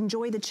both get to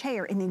enjoy the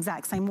chair in the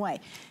exact same way?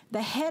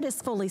 The head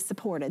is fully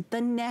supported, the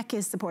neck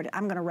is supported.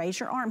 I'm gonna raise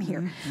your arm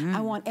here.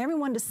 I want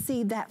everyone to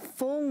see that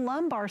full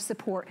lumbar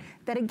support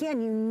that,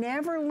 again, you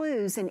never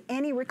lose in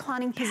any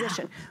reclining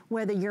position,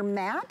 whether you're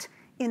Matt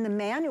in the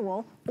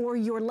manual or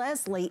you're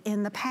Leslie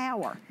in the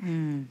power.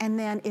 And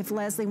then if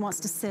Leslie wants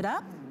to sit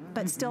up,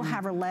 but still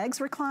have her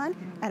legs reclined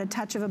at a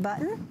touch of a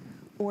button,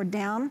 or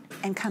down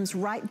and comes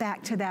right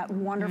back to that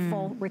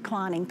wonderful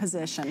reclining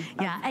position.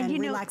 And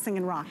relaxing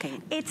and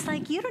rocking. It's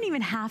like you don't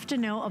even have to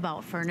know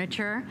about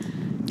furniture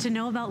to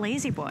know about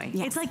La-Z-Boy.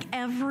 It's like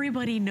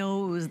everybody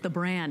knows the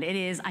brand. It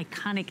is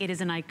iconic. It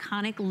is an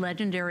iconic,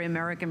 legendary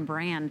American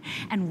brand.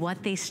 And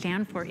what they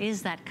stand for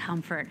is that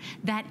comfort,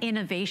 that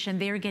innovation.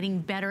 They're getting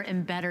better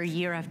and better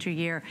year after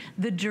year.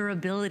 The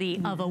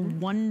durability of a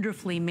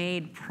wonderfully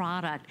made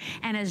product.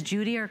 And as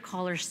Judy, our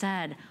caller,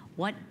 said,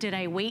 what did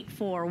I wait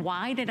for?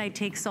 Why did I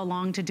take so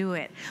long to do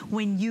it?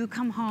 When you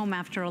come home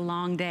after a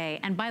long day,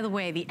 and by the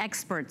way, the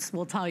experts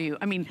will tell you,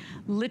 I mean,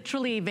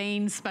 literally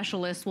vein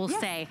specialists will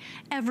say,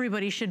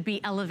 everybody should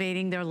be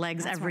elevating their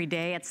legs every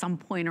day at some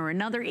point or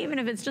another, even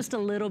if it's just a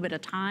little bit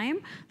of time.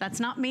 That's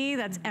not me,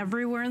 that's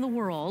everywhere in the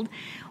world.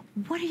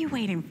 What are you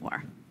waiting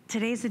for?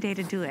 Today's the day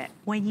to do it.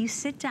 When you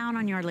sit down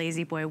on your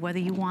La-Z-Boy, whether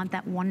you want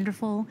that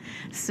wonderful,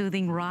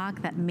 soothing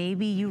rock that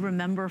maybe you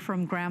remember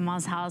from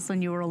grandma's house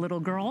when you were a little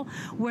girl,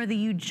 whether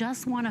you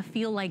just want to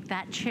feel like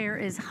that chair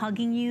is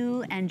hugging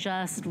you and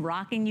just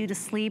rocking you to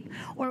sleep,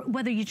 or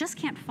whether you just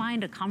can't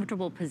find a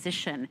comfortable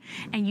position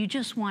and you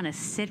just want to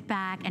sit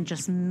back and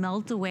just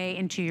melt away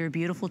into your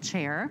beautiful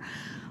chair,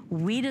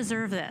 we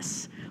deserve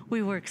this.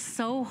 We work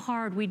so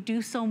hard, we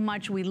do so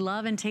much, we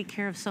love and take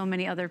care of so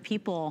many other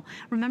people.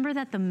 Remember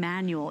that the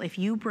manual, if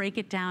you break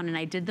it down, and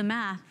I did the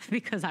math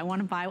because I want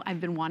to buy,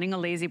 I've been wanting a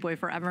La-Z-Boy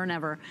forever and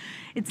ever,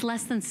 it's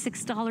less than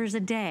 $6 a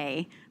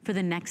day for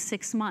the next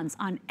 6 months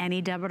on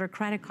any debit or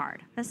credit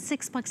card. That's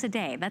 $6 a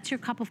day, that's your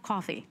cup of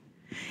coffee.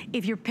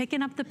 If you're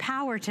picking up the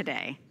power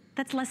today,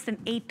 that's less than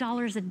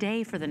 $8 a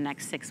day for the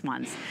next 6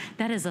 months.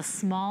 That is a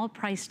small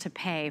price to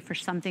pay for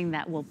something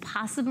that will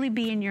possibly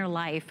be in your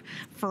life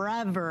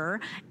forever,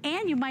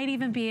 and you might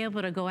even be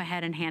able to go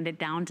ahead and hand it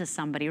down to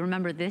somebody.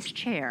 Remember, this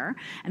chair,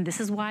 and this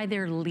is why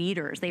they're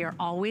leaders, they are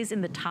always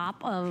in the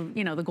top of,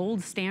 you know, the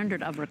gold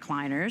standard of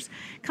recliners,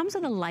 comes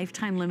with a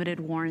lifetime limited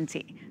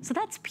warranty. So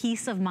that's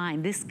peace of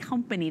mind. This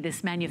company,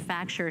 this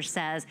manufacturer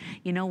says,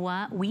 you know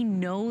what, we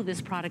know this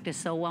product is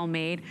so well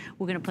made,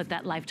 we're gonna put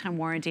that lifetime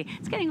warranty.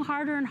 It's getting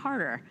harder and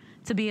harder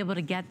to be able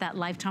to get that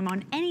lifetime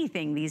on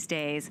anything these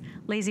days.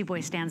 La-Z-Boy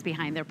stands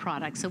behind their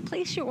product. So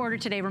place your order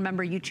today.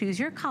 Remember, you choose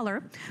your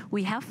color.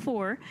 We have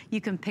 4.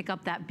 You can pick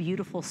up that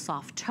beautiful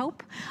soft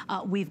taupe.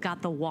 We've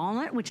got the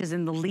walnut, which is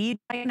in the lead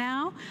right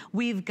now.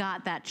 We've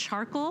got that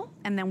charcoal,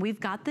 and then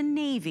we've got the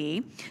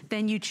navy.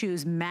 Then you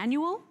choose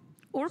manual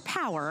or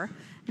power,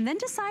 and then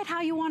decide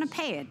how you want to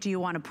pay it. Do you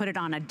want to put it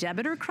on a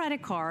debit or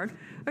credit card,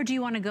 or do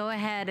you want to go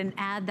ahead and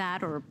add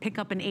that or pick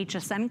up an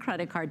HSN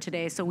credit card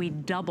today so we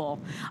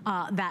double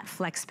that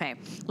flex pay?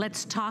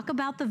 Let's talk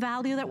about the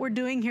value that we're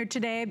doing here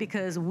today,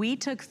 because we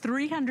took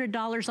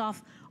 $300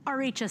 off our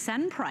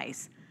HSN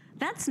price.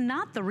 That's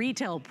not the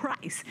retail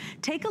price.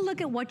 Take a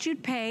look at what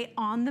you'd pay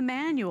on the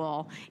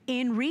manual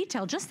in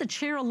retail. Just the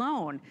chair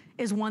alone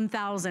is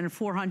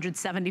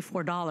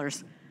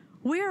 $1,474.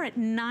 We're at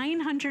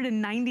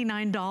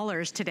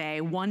 $999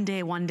 today, one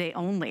day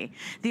only.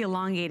 The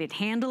elongated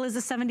handle is a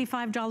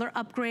 $75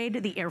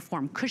 upgrade. The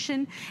airform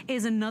cushion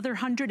is another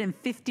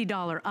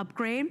 $150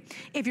 upgrade.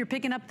 If you're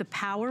picking up the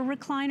power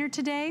recliner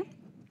today,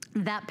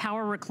 that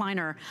power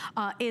recliner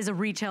is a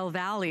retail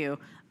value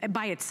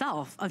by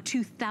itself of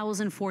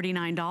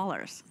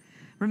 $2,049.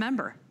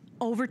 Remember,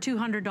 over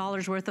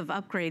 $200 worth of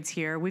upgrades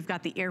here. We've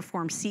got the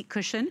airform seat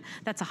cushion,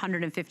 that's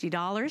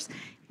 $150.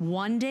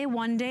 One day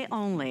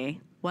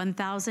only,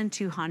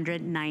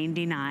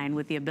 $1,299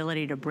 with the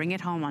ability to bring it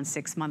home on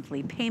 6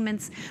 monthly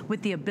payments,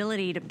 with the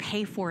ability to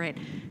pay for it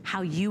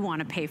how you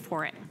want to pay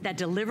for it. That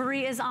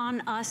delivery is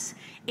on us.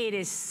 It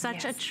is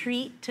such a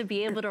treat to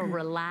be able to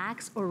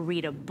relax or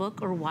read a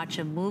book or watch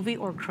a movie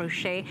or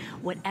crochet,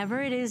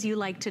 whatever it is you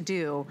like to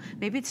do.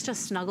 Maybe it's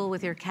just snuggle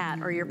with your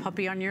cat or your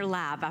puppy on your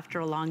lap after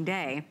a long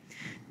day.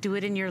 Do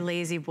it in your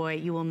lazy boy.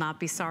 You will not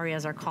be sorry,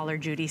 as our caller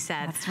Judy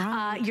said. That's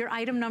right. Your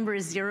item number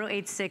is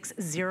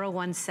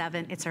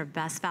 086017. It's our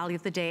best value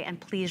of the day. And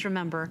please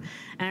remember,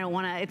 and I don't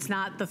want to, it's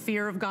not the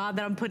fear of God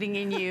that I'm putting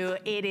in you.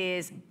 It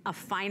is a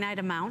finite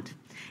amount.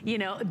 You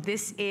know,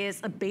 this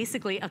is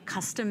basically a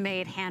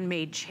custom-made,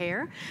 handmade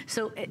chair.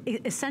 So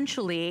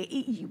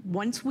essentially,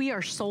 once we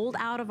are sold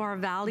out of our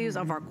values,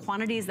 of our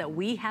quantities that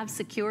we have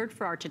secured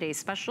for our today's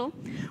special,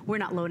 we're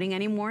not loading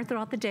anymore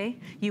throughout the day.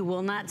 You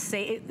will not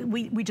say,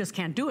 we just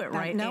can't do it,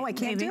 right? No, I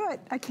can't do it.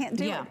 I can't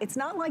do it. It's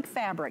not like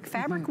fabric.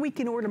 Fabric we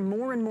can order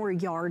more and more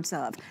yards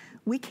of.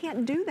 We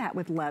can't do that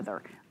with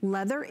leather.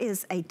 Leather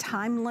is a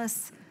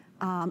timeless,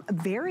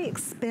 very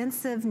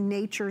expensive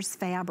nature's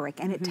fabric,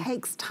 and it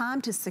takes time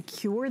to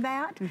secure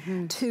that,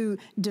 to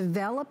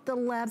develop the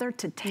leather,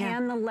 to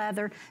tan the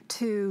leather,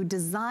 to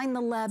design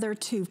the leather,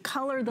 to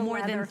color the leather.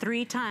 More than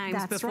 3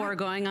 times before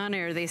going on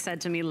air, they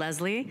said to me,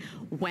 Leslie,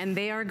 when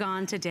they are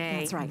gone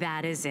today,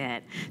 that is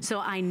it. So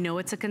I know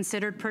it's a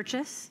considered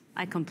purchase.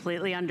 I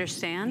completely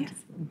understand,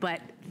 but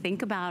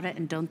think about it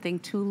and don't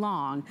think too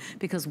long,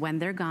 because when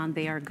they're gone,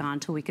 they are gone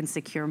till we can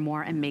secure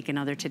more and make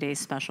another today's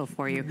special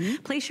for you.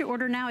 Place your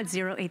order now at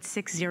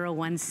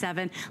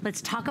 086017.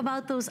 Let's talk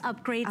about those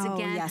upgrades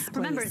again. Yes, please.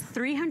 Remember,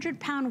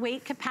 300-pound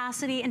weight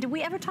capacity. And did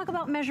we ever talk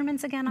about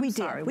measurements again? I'm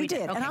sorry. We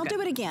did. Okay, and I'll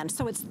do it again.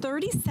 So it's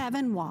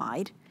 37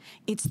 wide,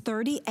 it's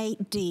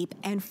 38 deep,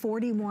 and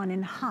 41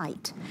 in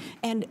height.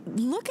 And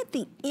look at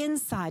the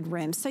inside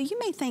rim. So you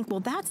may think, well,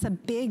 that's a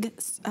big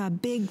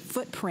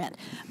footprint,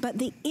 but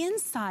the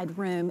inside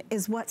room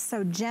is what's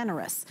so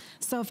generous.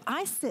 So if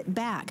I sit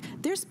back,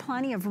 there's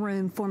plenty of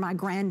room for my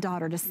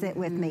granddaughter to sit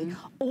with me,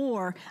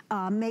 or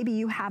maybe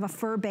you have a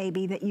fur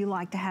baby that you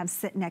like to have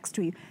sit next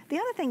to you. The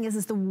other thing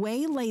is the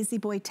way Lazy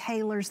Boy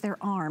tailors their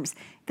arms.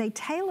 They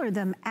tailor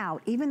them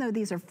out, even though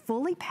these are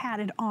fully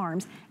padded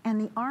arms, and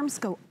the arms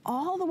go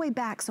all the way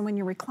back, so when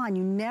you recline,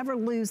 you never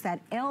lose that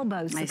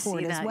elbow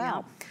support as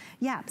well.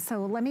 Yeah,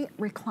 so let me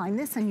recline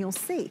this and you'll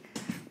see.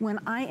 When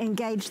I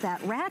engage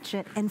that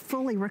ratchet and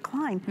fully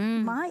recline,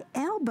 my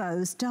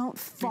elbows don't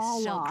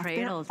fall off.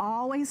 They're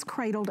always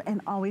cradled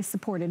and always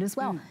supported as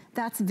well.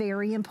 That's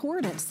very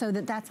important, so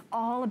that's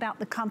all about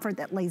the comfort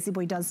that Lazy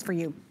Boy does for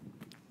you.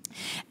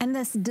 And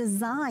this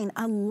design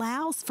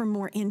allows for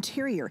more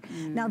interior.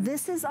 Now,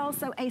 this is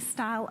also a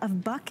style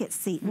of bucket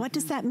seat. What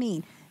does that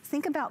mean?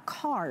 Think about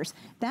cars.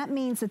 That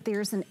means that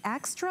there's an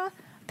extra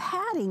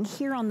padding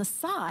here on the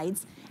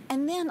sides,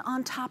 and then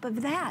on top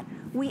of that,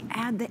 we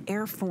add the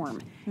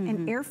airform.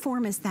 And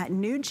airform is that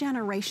new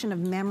generation of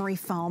memory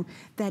foam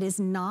that is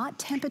not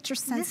temperature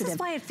sensitive. This is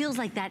why it feels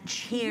like that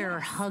chair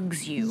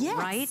hugs you,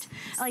 right?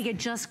 Like it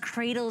just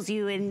cradles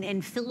you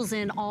and fills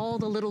in all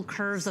the little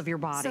curves of your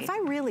body. So if I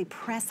really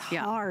press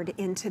hard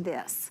into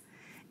this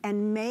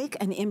and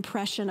make an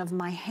impression of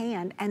my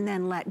hand and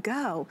then let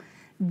go,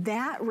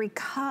 that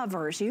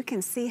recovers. You can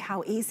see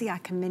how easy I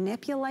can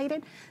manipulate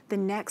it. The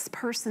next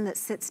person that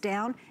sits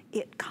down,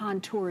 it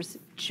contours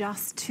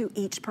just to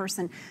each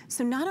person.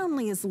 So not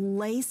only is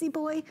Lazy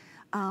Boy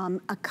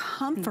a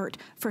comfort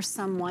for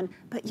someone,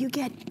 but you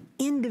get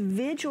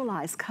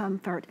individualized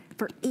comfort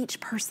for each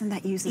person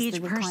that uses the recliner.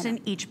 Each person,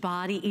 each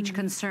body, each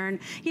concern.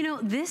 You know,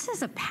 this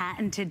is a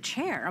patented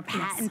chair, a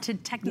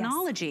patented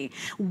technology.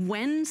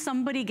 When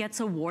somebody gets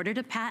awarded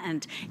a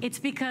patent, it's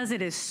because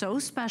it is so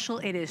special,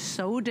 it is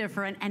so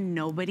different, and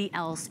nobody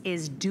else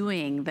is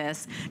doing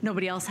this.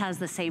 Nobody else has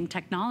the same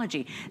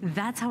technology.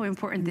 That's how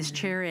important this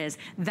chair is.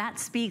 That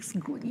speaks,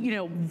 you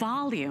know,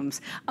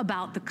 volumes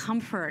about the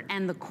comfort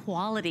and the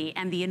quality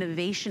and the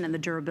innovation and the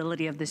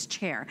durability of this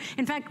chair.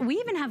 In fact, we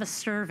even have a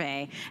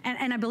survey,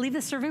 and I believe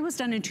the survey was was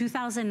done in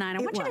 2009. I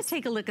want you to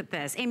take a look at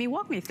this. Amy,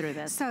 walk me through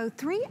this. So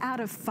 3 out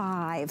of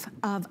 5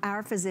 of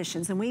our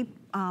physicians, and we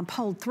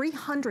polled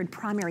 300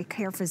 primary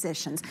care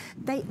physicians,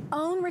 they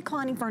own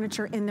reclining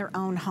furniture in their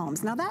own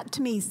homes. Now that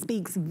to me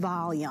speaks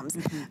volumes.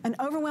 An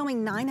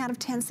overwhelming 9 out of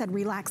 10 said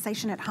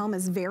relaxation at home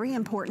is very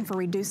important for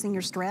reducing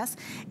your stress.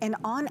 And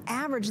on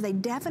average, they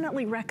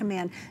definitely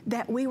recommend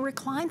that we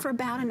recline for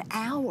about an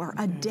hour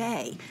a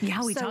day.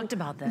 Yeah, we talked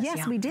about this.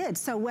 Yes, we did.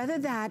 So whether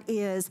that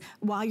is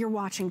while you're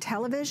watching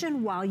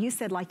television, while you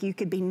said like you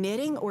could be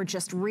knitting or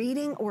just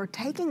reading or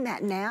taking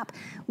that nap,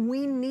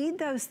 we need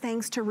those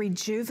things to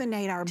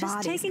rejuvenate our bodies.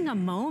 Taking a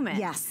moment.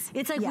 Yes.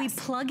 It's like we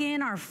plug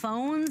in our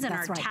phones and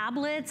our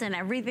tablets and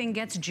everything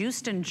gets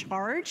juiced and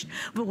charged,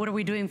 but what are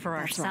we doing for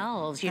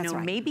ourselves? You know,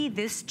 maybe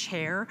this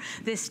chair,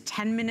 this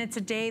 10 minutes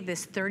a day,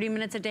 this 30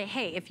 minutes a day,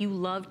 hey, if you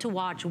love to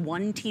watch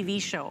one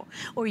TV show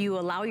or you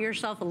allow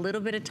yourself a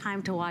little bit of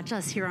time to watch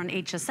us here on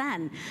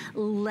HSN,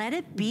 let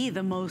it be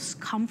the most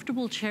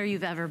comfortable chair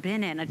you've ever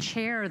been in, a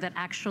chair that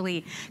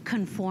actually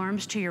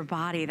conforms to your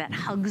body, that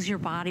hugs your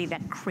body,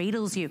 that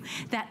cradles you,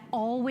 that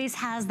always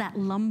has that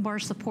lumbar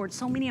support.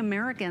 So many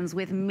Americans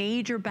with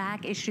major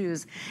back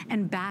issues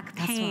and back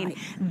pain.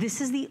 This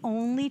is the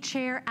only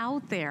chair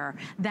out there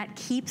that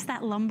keeps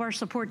that lumbar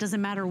support,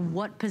 doesn't matter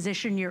what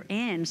position you're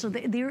in. So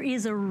there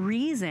is a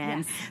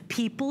reason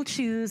people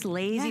choose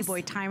Lazy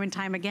Boy time and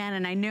time again.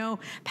 And I know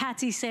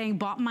Patsy's saying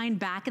bought mine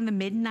back in the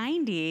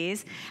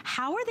mid-90s.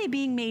 How are they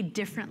being made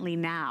differently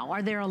now?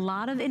 Are there a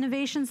lot of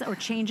innovations or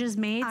changes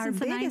made since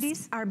the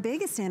 90s? Our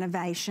biggest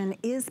innovation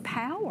is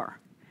power.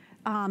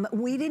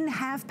 We didn't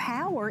have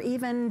power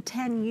even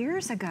 10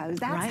 years ago.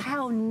 That's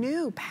how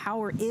new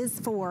power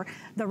is for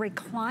the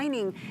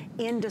reclining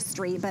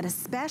industry, but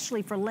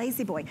especially for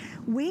Lazy Boy.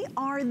 We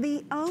are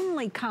the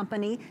only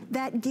company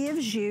that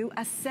gives you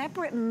a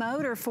separate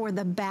motor for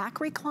the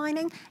back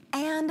reclining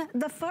and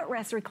the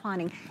footrest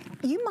reclining.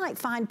 You might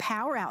find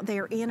power out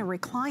there in a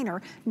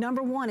recliner.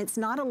 Number one, it's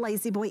not a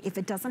Lazy Boy if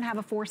it doesn't have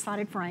a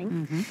 4-sided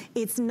frame.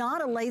 It's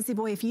not a Lazy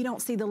Boy if you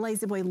don't see the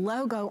Lazy Boy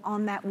logo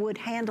on that wood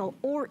handle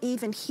or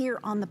even here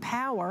on the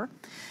power.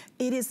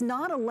 It is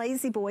not a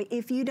Lazy Boy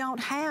if you don't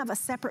have a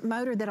separate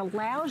motor that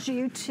allows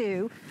you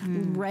to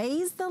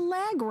raise the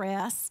leg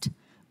rest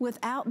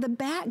without the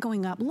back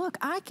going up. Look,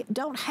 I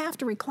don't have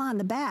to recline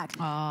the back.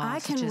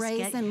 I can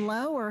raise and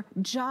lower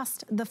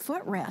just the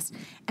footrest.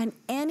 And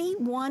any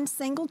one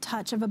single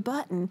touch of a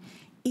button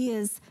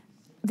is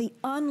the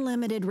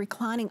unlimited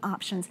reclining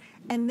options.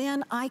 And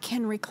then I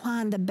can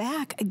recline the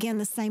back again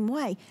the same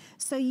way.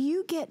 So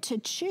you get to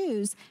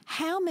choose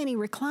how many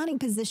reclining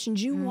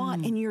positions you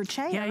want in your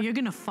chair. Yeah, you're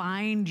gonna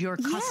find your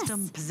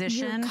custom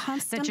position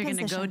that you're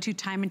gonna go to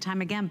time and time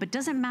again, but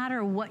doesn't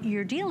matter what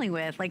you're dealing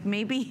with. Like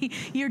maybe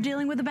you're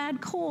dealing with a bad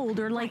cold,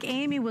 or like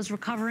Amy was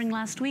recovering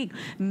last week.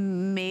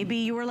 Maybe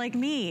you were like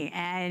me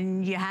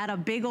and you had a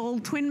big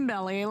old twin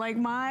belly like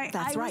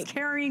I was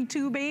carrying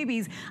 2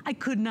 babies. I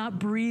could not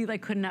breathe, I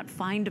could not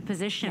find a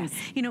position.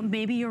 You know,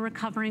 maybe you're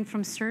recovering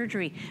from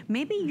surgery.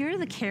 Maybe you're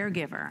the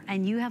caregiver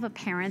and you have a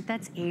parent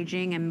that's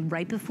aging, and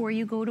right before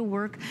you go to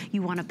work,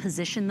 you want to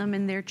position them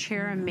in their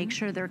chair and make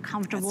sure they're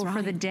comfortable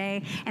for the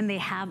day and they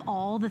have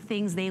all the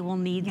things they will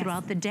need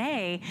throughout the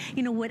day.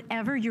 You know,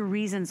 whatever your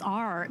reasons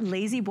are,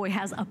 Lazy Boy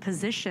has a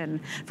position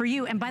for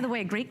you. And by the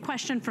way, a great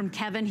question from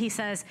Kevin. He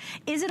says,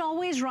 is it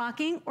always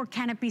rocking or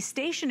can it be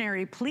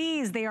stationary?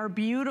 Please, they are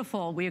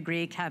beautiful. We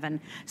agree, Kevin.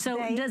 So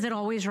does it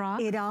always rock?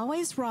 It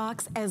always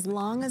rocks as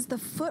long as the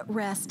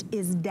footrest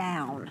is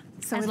down.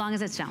 So as long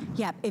as it's down.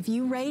 Yeah, if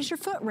you raise your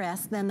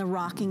footrest, then the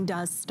rocking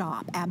does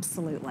stop,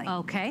 absolutely.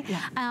 Okay,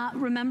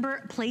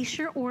 remember, place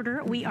your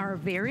order. We are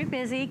very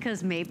busy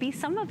because maybe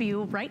some of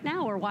you right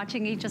now are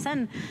watching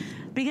HSN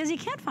because you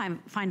can't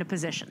find a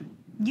position.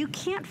 You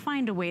can't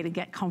find a way to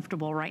get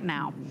comfortable right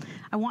now.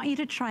 I want you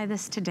to try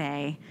this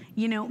today.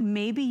 You know,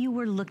 maybe you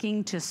were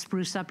looking to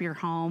spruce up your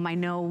home. I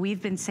know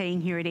we've been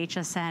saying here at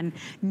HSN,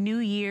 New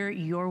Year,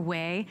 your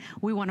way.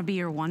 We want to be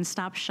your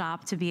one-stop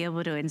shop to be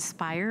able to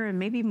inspire and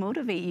maybe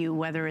motivate you,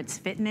 whether it's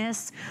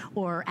fitness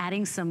or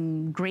adding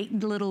some great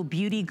little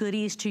beauty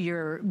goodies to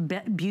your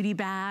beauty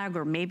bag,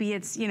 or maybe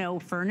it's, you know,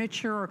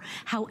 furniture, or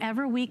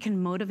however we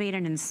can motivate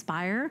and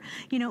inspire.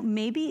 You know,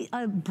 maybe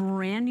a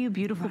brand new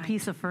beautiful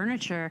piece of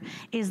furniture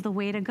is the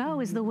way to go,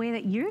 is the way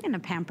that you're gonna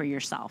pamper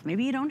yourself.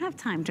 Maybe you don't have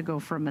time to go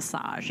for a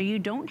massage, or you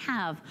don't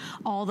have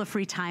all the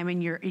free time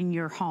in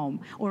your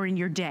home or in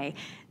your day.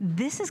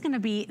 This is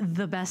gonna be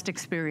the best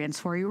experience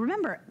for you.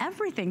 Remember,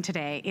 everything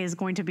today is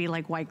going to be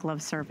like white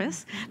glove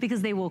service,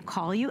 because they will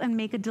call you and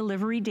make a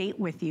delivery date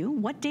with you.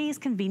 What day is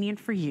convenient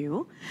for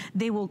you?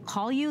 They will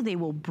call you, they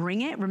will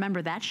bring it.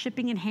 Remember, that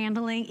shipping and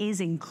handling is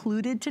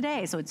included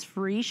today, so it's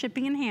free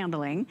shipping and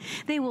handling.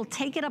 They will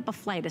take it up a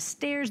flight of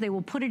stairs, they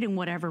will put it in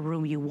whatever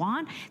room you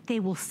want. They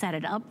will set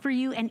it up for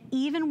you, and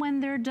even when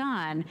they're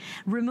done,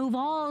 remove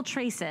all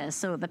traces.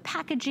 So the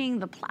packaging,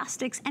 the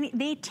plastics,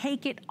 they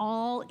take it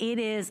all. It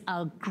is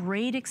a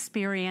great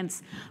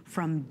experience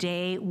from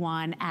day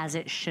one, as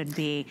it should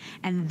be.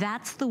 And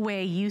that's the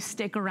way you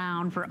stick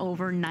around for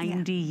over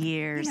 90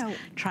 years. You know,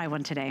 try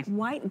one today.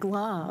 White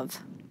glove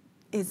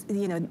is,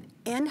 you know,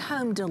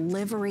 in-home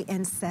delivery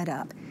and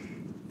setup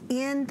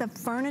in the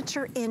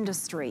furniture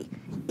industry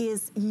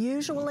is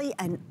usually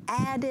an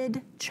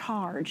added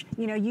charge.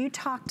 You know, you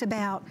talked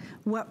about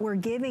what we're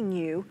giving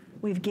you.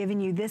 We've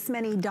given you this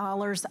many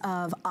dollars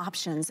of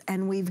options,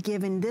 and we've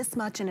given this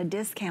much in a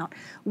discount.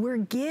 We're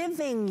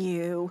giving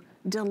you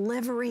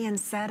delivery and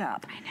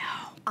setup. I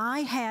know.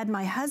 I had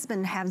my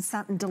husband have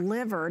something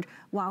delivered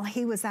while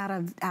he was out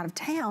of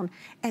town,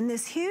 and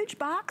this huge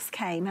box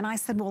came, and I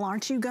said, well,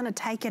 aren't you gonna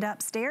take it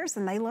upstairs?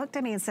 And they looked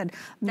at me and said,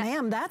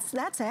 ma'am, that's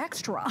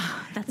extra.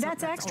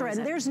 That's extra.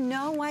 And there's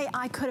no way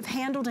I could have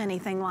handled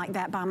anything like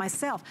that by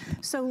myself.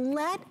 So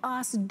let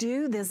us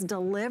do this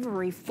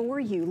delivery for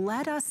you.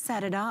 Let us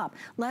set it up.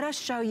 Let us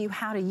show you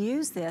how to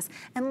use this,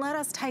 and let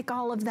us take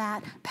all of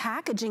that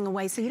packaging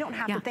away so you don't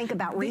have to think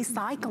about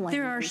recycling.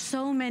 There are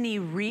so many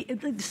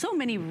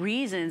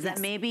reasons that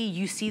maybe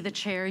you see the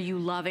chair, you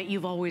love it,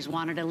 you've always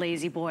wanted a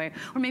Lazy Boy,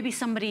 or maybe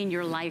somebody in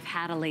your life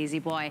had a Lazy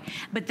Boy,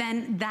 but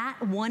then that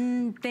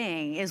one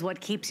thing is what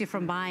keeps you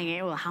from buying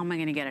it. Well, how am I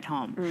gonna get it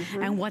home?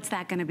 And what's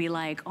that gonna be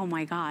like? Oh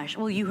my gosh.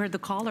 Well, you heard the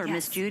caller,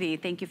 Miss Judy.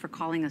 Thank you for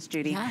calling us,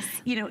 Judy.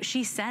 You know,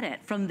 she said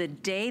it. From the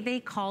day they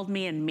called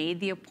me and made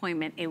the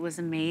appointment, it was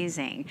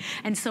amazing.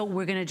 And so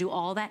we're gonna do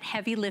all that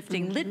heavy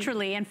lifting,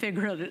 literally and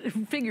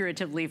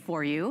figuratively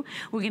for you.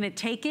 We're gonna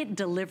take it,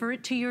 deliver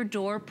it to your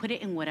door, put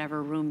it in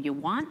whatever room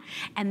you want,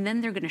 and then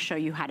they're gonna show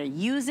you how to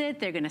use it,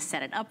 they're gonna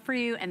set it up for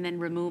you, and then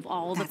remove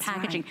all the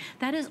packaging.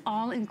 That is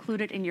all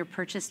included in your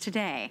purchase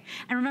today.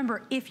 And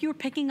remember, if you're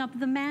picking up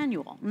the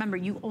manual, remember,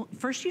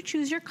 first you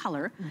choose your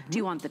color. Do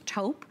you want the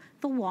taupe,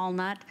 the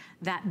walnut,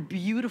 that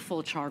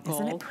beautiful charcoal?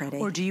 Isn't it pretty?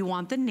 Or do you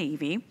want the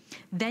navy?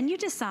 Then you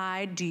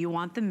decide, do you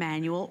want the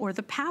manual or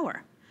the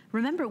power?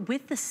 Remember,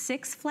 with the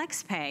 6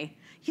 flex pay,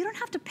 you don't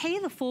have to pay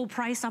the full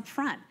price up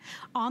front.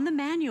 On the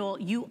manual,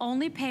 you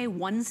only pay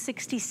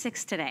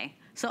 $166 today.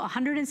 So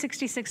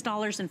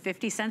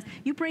 $166.50.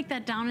 You break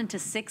that down into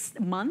 6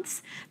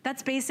 months,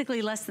 that's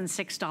basically less than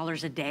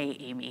 $6 a day,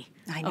 Amy.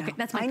 I know. Okay,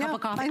 that's my cup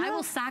of coffee. I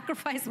will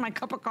sacrifice my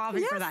cup of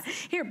coffee for that.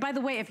 Here, by the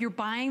way, if you're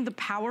buying the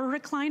power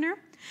recliner,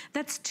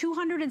 that's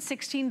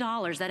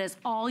 $216. That is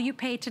all you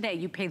pay today.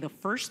 You pay the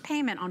first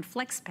payment on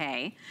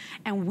FlexPay,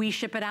 and we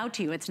ship it out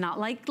to you. It's not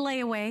like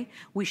layaway.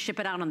 We ship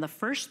it out on the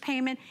first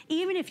payment,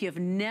 even if you've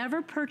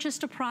never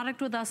purchased a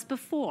product with us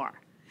before.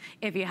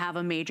 If you have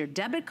a major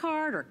debit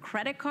card or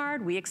credit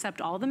card, we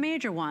accept all the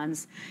major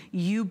ones.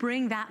 You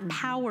bring that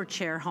power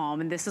chair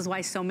home, and this is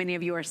why so many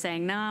of you are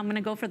saying, no, I'm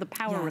gonna go for the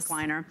power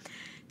recliner.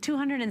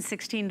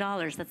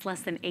 $216, that's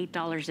less than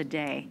 $8 a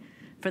day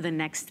for the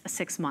next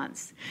 6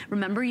 months.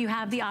 Remember, you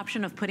have the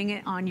option of putting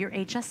it on your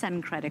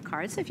HSN credit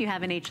card. So if you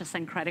have an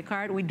HSN credit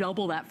card, we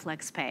double that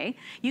flex pay.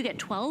 You get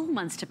 12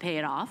 months to pay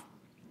it off.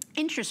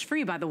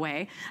 Interest-free, by the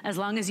way, as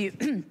long as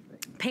you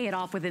pay it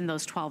off within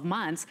those 12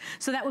 months.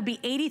 So that would be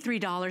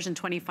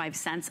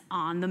 $83.25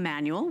 on the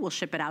manual. We'll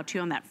ship it out to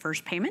you on that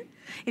first payment.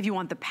 If you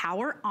want the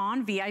power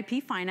on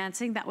VIP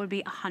financing, that would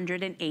be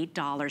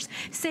 $108.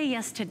 Say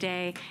yes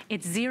today.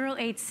 It's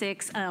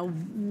 086,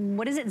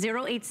 what is it?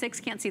 086,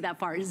 can't see that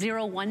far.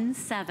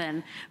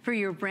 017 for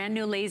your brand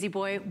new Lazy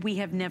Boy. We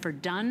have never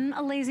done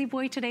a Lazy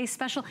Boy Today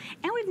special,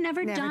 and we've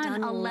never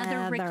done a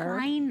leather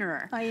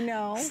recliner. I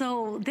know.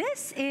 So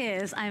this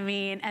is, I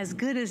mean, as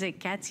good as it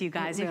gets, you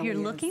guys. If you're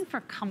looking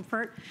for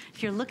comfort,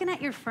 if you're looking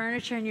at your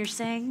furniture and you're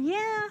saying,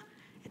 yeah,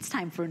 it's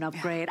time for an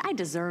upgrade, I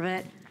deserve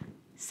it,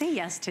 say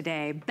yes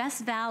today.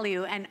 Best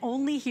value, and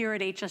only here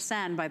at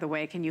HSN, by the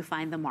way, can you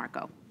find the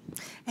Marco.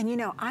 And you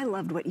know, I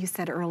loved what you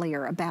said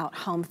earlier about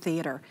home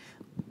theater.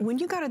 When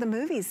you go to the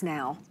movies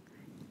now,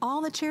 all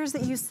the chairs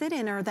that you sit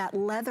in are that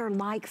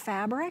leather-like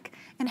fabric,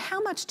 and how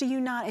much do you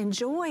not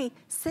enjoy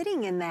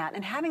sitting in that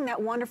and having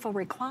that wonderful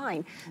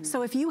recline?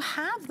 So if you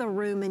have the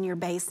room in your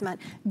basement,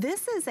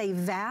 this is a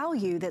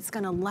value that's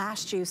gonna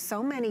last you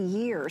so many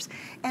years.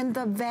 And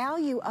the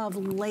value of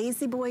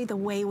Lazy Boy, the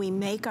way we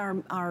make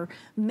our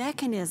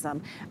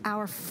mechanism,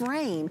 our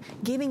frame,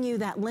 giving you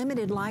that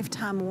limited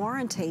lifetime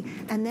warranty,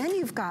 and then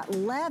you've got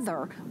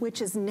leather,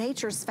 which is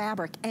nature's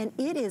fabric, and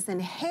it is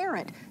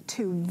inherent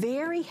to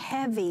very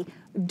heavy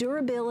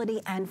durability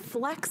and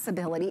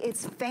flexibility.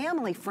 It's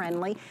family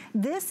friendly.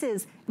 This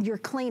is your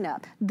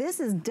cleanup.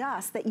 This is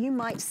dust that you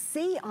might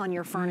see on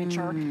your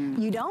furniture.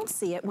 You don't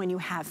see it when you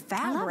have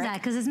fabric. I love that,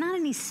 because it's not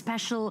any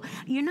special,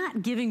 you're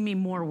not giving me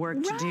more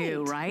work to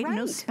do, right?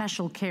 No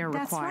special care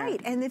required. That's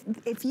right. And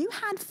if you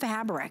had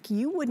fabric,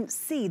 you wouldn't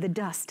see the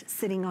dust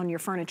sitting on your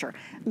furniture.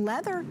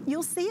 Leather,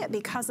 you'll see it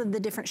because of the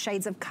different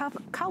shades of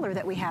color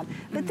that we have.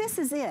 But this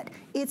is it.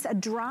 It's a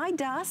dry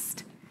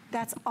dust.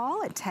 That's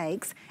all it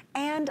takes.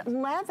 And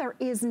leather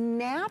is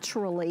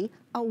naturally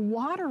a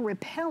water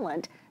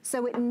repellent,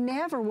 so it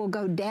never will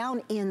go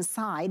down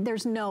inside.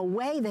 There's no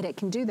way that it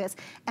can do this.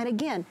 And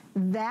again,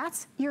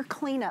 that's your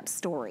cleanup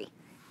story.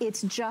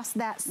 It's just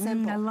that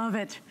simple. I love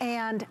it.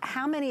 And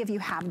how many of you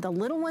have the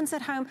little ones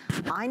at home?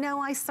 I know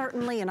I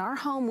certainly, in our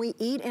home, we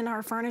eat in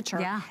our furniture.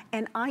 Yeah.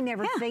 And I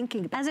never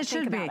thinking about as it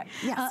should be.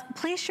 Yes.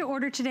 Place your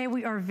order today.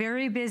 We are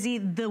very busy.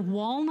 The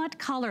walnut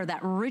color,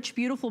 that rich,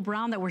 beautiful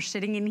brown that we're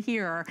sitting in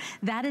here,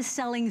 that is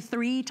selling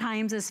 3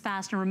 times as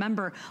fast. And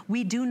remember,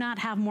 we do not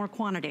have more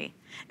quantity.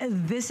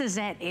 This is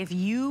it. If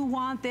you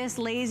want this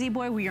lazy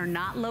boy, we are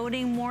not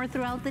loading more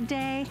throughout the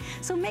day.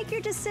 So make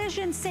your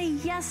decision. Say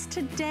yes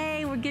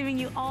today. We're giving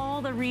you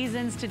all the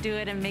reasons to do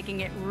it and making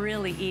it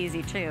really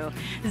easy too.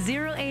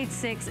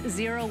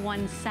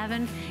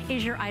 086017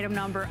 is your item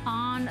number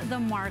on the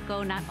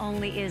Marco. Not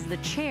only is the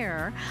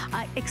chair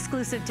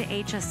exclusive to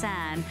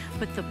HSN,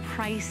 but the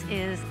price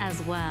is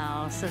as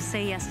well. So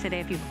say yes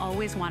today if you've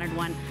always wanted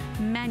one.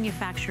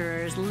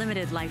 Manufacturer's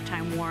limited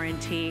lifetime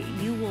warranty.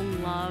 You will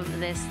love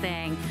this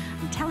thing.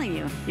 I'm telling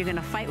you, you're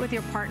gonna fight with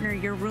your partner,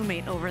 your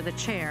roommate over the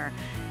chair.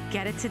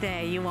 Get it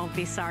today, you won't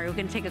be sorry. We're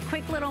gonna take a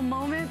quick little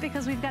moment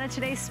because we've got a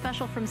today's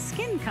special from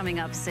Skin coming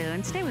up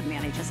soon. Stay with me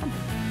on HSN.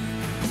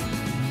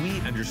 We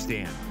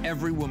understand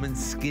every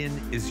woman's skin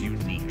is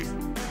unique.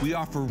 We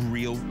offer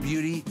real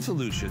beauty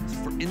solutions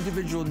for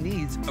individual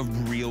needs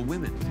of real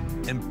women,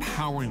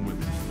 empowering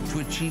women to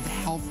achieve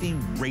healthy,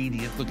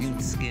 radiant-looking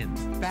skin,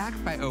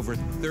 backed by over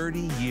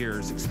 30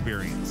 years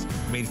experience,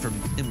 made from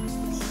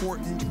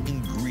important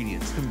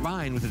ingredients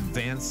combined with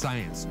advanced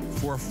science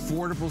for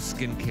affordable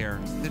skincare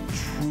that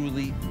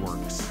truly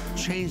works.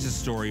 Change the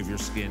story of your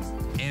skin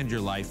and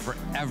your life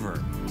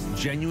forever.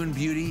 Genuine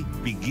beauty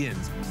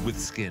begins with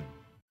skin.